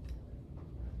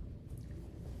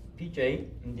Pj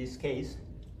in this case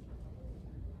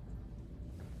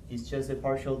is just a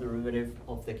partial derivative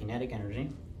of the kinetic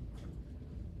energy.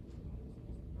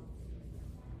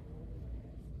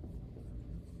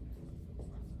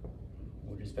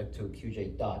 With respect to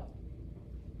Qj dot.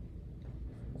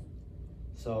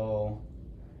 So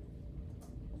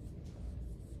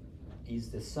is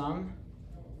the sum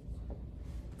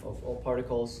of all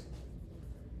particles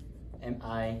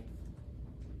mi,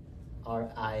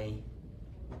 ri,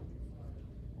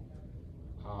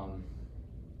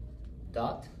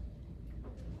 dot.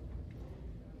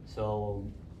 So,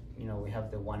 you know, we have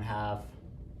the 1/2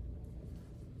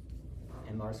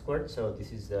 mr squared. So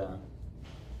this is the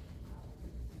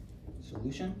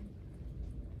solution.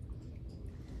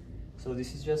 So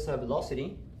this is just a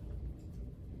velocity.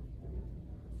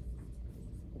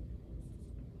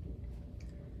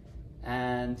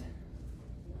 And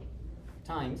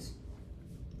times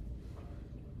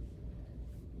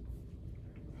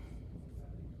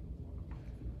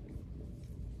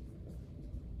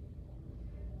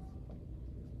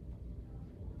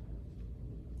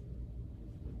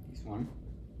this one.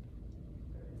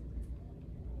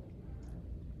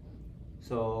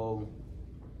 So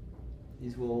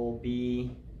this will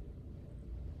be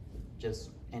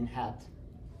just n hat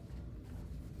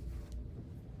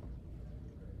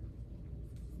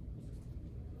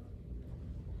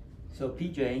So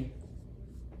Pj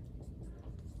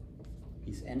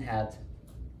is n hat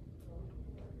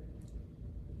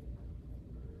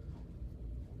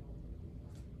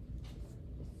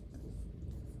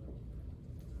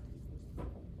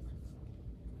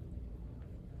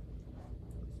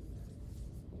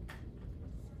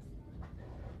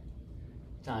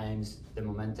times the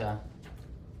momenta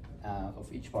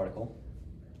of each particle.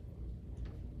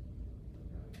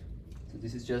 So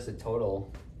this is just a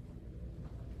total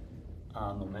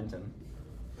momentum.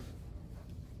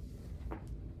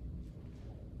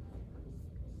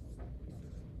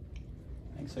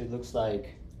 And so it looks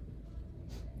like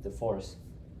the force.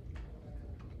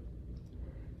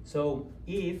 So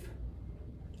if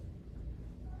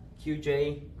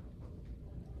Qj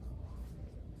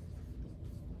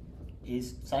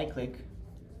is cyclic,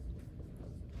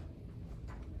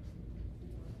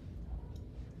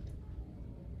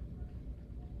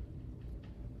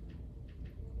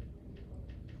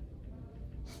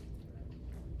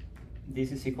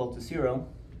 this is equal to 0.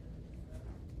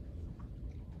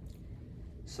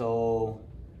 So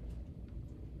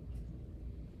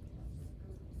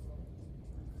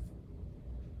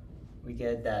we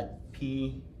get that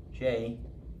Pj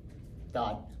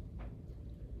dot,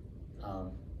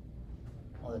 well,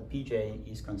 that Pj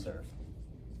is conserved.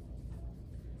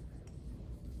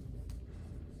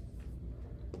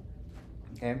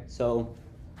 Okay, so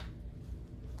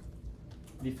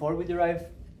before we derive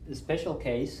the special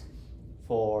case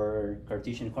for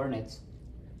Cartesian coordinates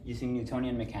using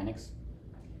Newtonian mechanics,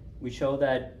 we show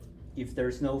that if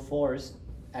there's no force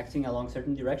acting along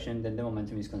certain direction, then the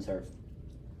momentum is conserved.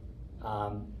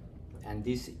 And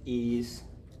this is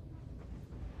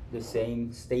the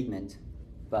same statement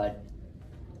but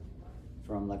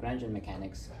from Lagrangian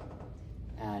mechanics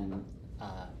and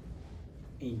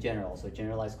in general, so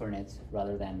generalized coordinates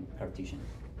rather than Cartesian.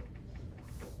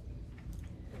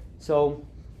 So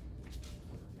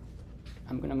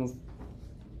I'm gonna move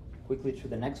quickly to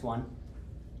the next one.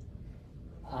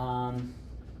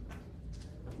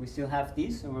 We still have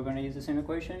these, so we're gonna use the same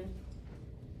equation.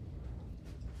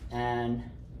 And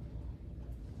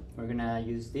we're gonna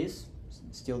use this,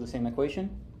 still the same equation.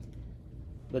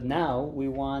 But now we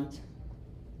want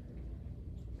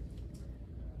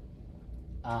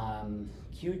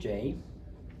Qj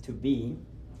to be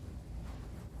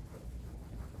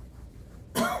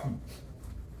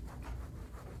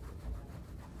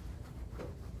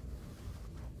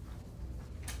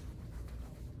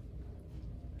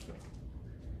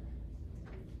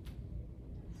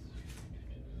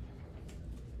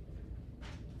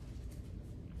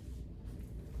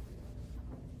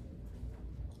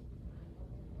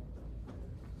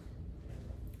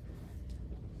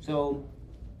so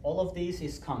all of this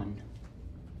is common,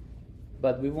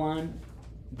 but we want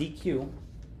dq,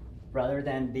 rather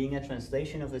than being a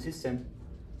translation of the system,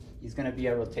 is going to be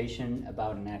a rotation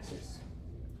about an axis.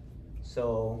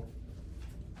 So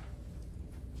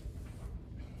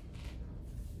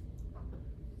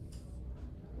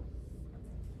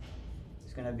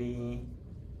it's going to be,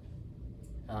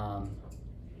 well,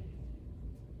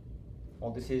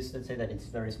 this is, let's say that it's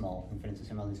very small,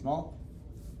 infinitesimally small.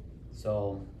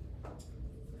 So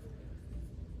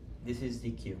this is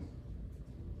dq.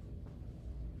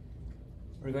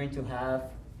 We're going to have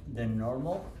the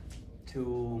normal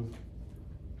to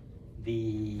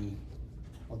the,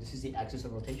 well, this is the axis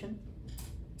of rotation.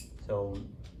 So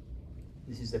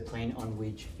this is the plane on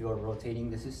which you are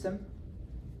rotating the system.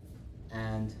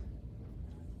 And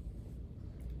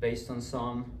based on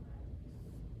some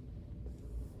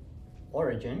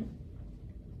origin,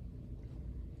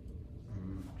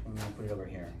 I'm going to put it over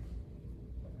here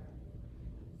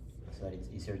so that it's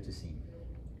easier to see.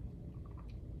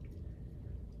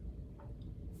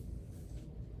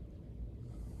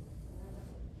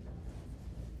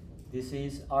 This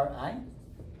is Ri,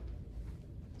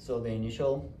 so the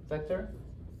initial vector.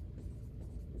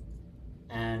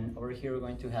 And over here we're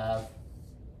going to have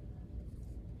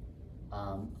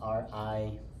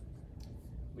Ri,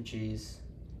 which is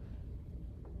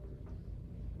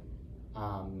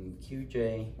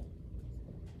Qj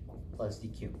plus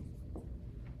dq.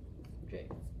 J.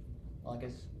 Well, I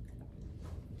guess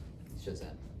it's just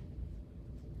that.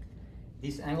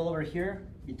 This angle over here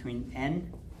between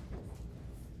n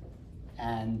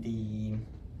and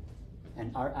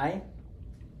Ri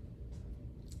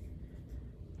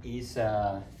is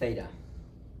theta.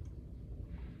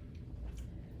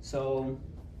 So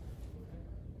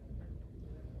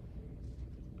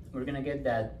we're gonna get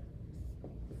that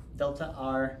delta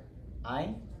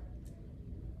Ri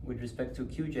with respect to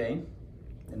Qj,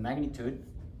 the magnitude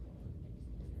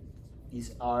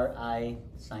is Ri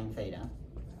sine theta,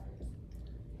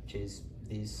 which is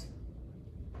this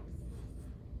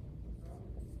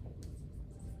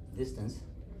distance.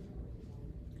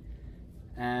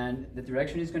 And the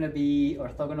direction is going to be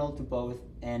orthogonal to both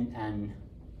n and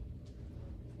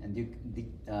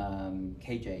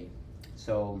kj.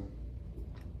 So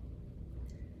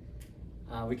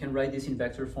we can write this in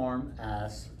vector form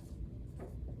as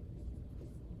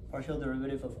partial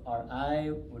derivative of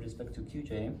Ri with respect to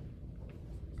Qj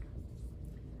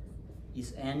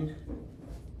is n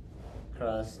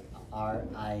cross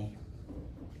Ri.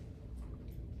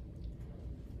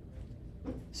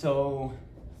 So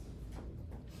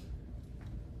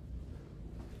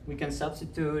we can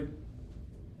substitute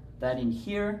that in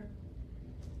here,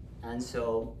 and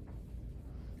so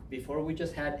before we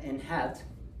just had n hat,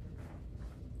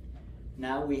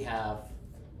 now we have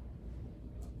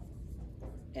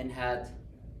n hat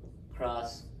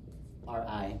cross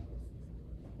Ri,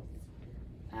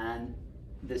 and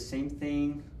the same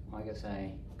thing, well, I guess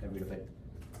I got rid of it,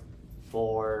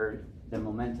 for the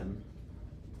momentum.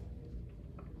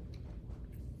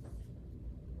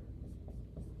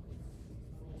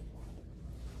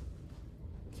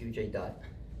 Qj dot.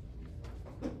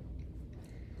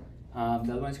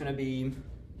 The other one's going to be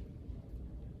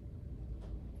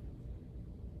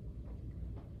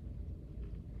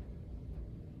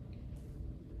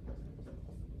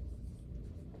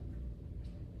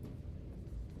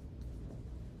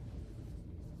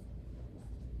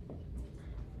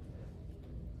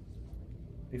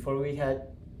before we had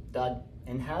dot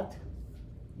n hat,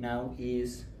 now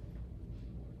is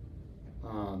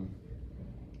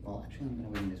well, actually I'm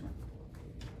going to win this one.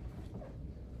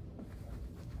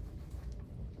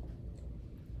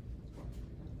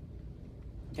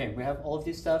 Okay, we have all of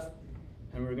this stuff,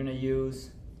 and we're gonna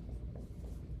use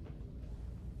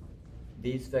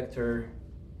this vector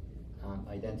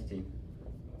identity.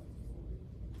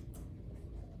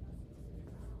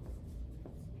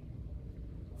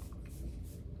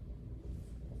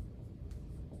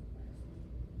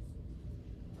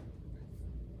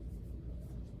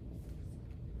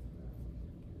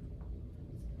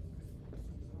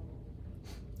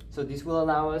 So this will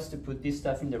allow us to put this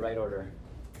stuff in the right order.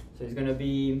 So it's gonna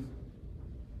be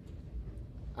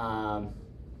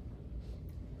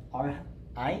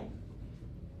Ri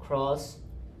cross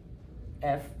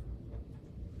F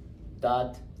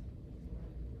dot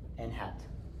n hat.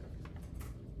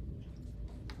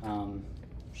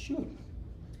 Shoot,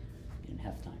 didn't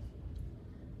have time.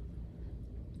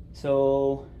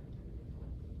 So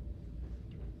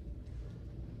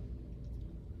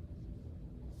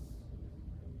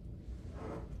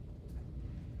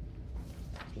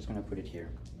just gonna put it here.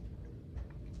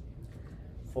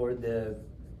 For the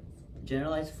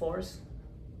generalized force,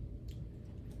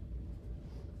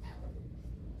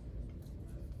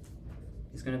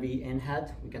 it's gonna be n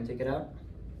hat, we can take it out,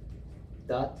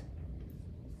 dot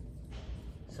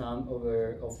sum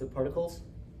over of the particles,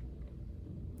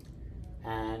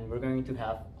 and we're going to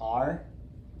have R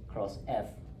cross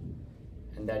F,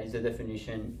 and that is the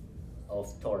definition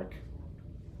of torque.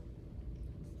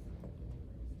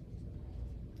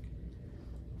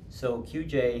 So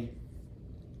Qj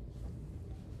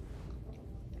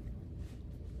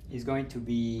is going to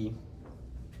be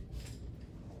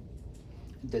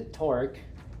the torque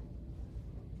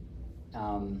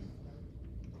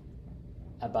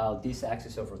about this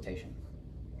axis of rotation,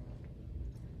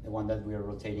 the one that we are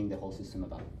rotating the whole system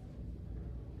about.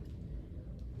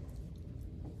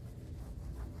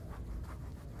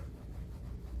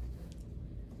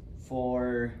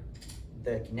 For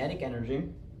the kinetic energy,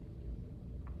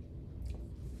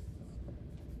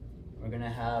 we're gonna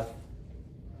have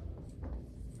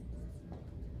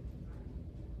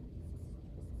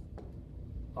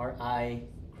Ri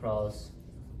cross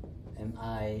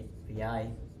Mi Vi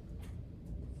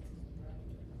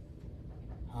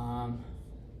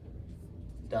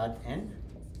dot n.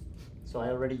 So I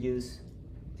already use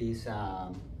this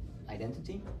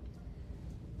identity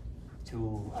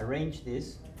to arrange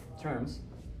these terms,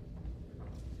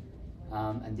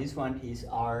 and this one is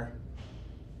R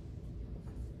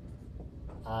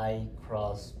I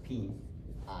cross P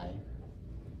I,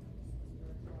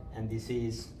 and this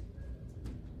is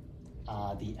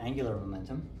the angular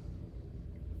momentum.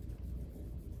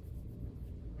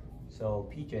 So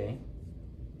Pj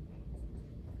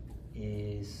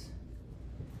is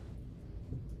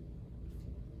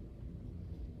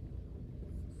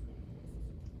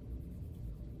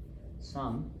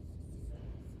sum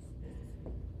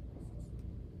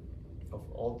of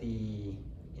all the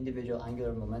individual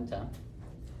angular momenta,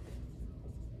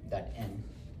 that n.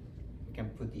 We can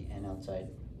put the n outside.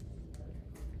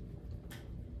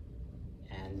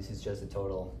 And this is just the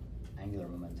total angular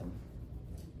momentum.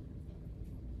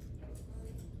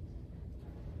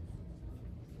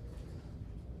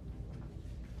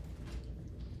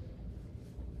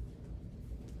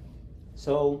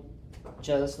 So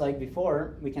just like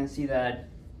before, we can see that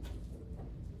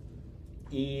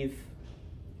if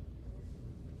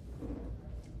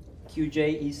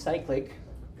Qj is cyclic,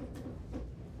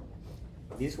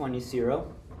 this one is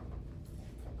 0.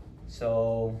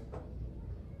 So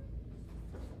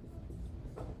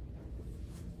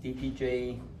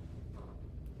dPj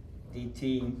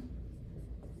dt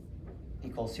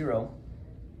equals 0.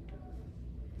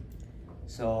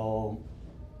 So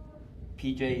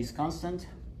Pj is constant,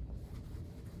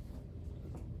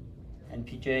 and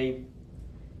Pj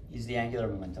is the angular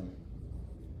momentum.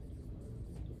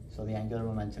 So the angular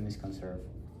momentum is conserved.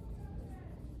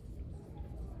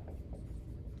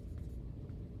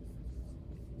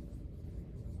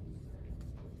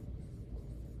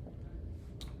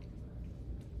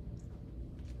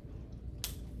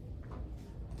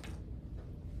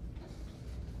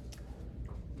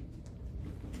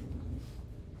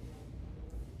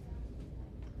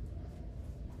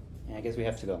 And I guess we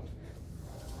have to go.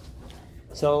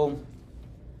 So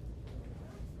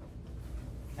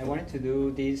I wanted to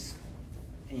do this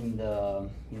in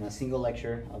a single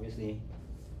lecture. Obviously,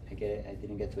 I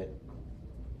didn't get to it.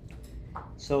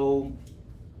 So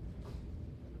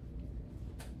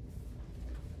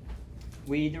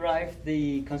we derived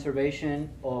the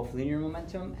conservation of linear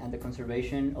momentum and the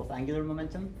conservation of angular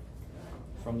momentum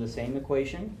from the same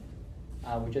equation.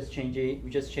 We just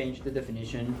changed the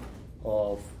definition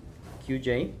of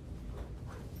Qj.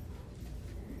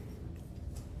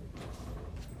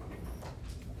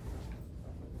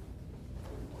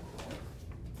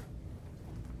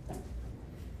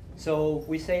 So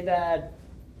we say that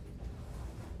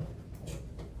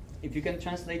if you can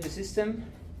translate the system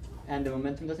and the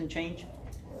momentum doesn't change,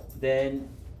 then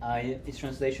it's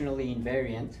translationally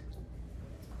invariant.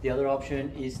 The other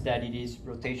option is that it is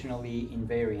rotationally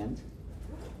invariant.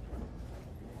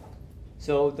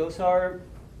 So those are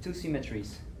two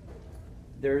symmetries.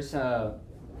 There's a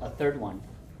third one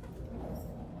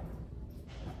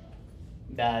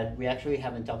that we actually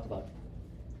haven't talked about.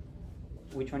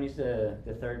 Which one is the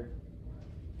third?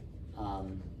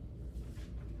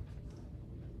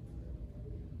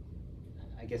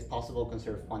 I guess possible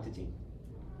conserved quantity.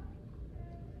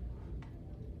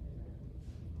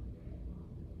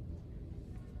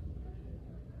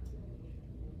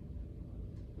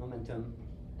 Momentum,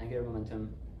 angular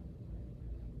momentum.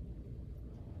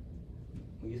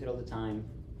 We use it all the time.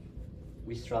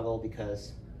 We struggle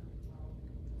because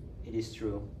it is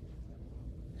true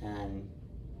and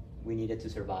we need it to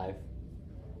survive.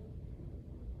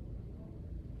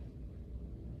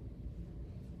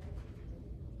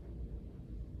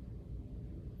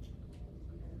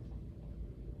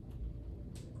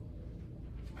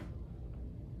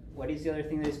 What is the other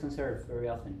thing that is conserved very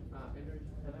often?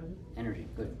 Energy. Energy,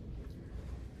 good.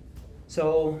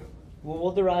 So we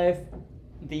will derive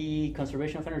the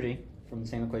conservation of energy from the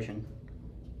same equation.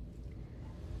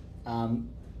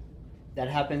 That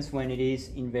happens when it is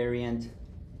invariant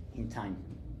in time,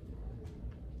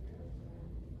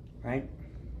 right?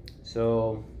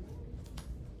 So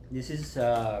this is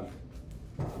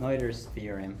Noether's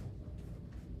theorem.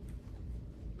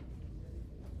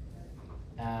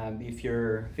 If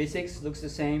your physics looks the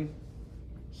same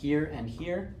here and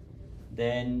here,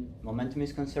 then momentum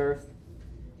is conserved.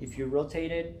 If you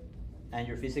rotate it and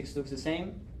your physics looks the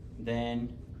same,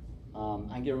 then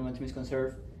angular momentum is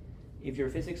conserved. If your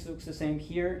physics looks the same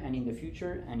here and in the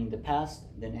future and in the past,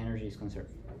 then energy is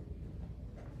conserved.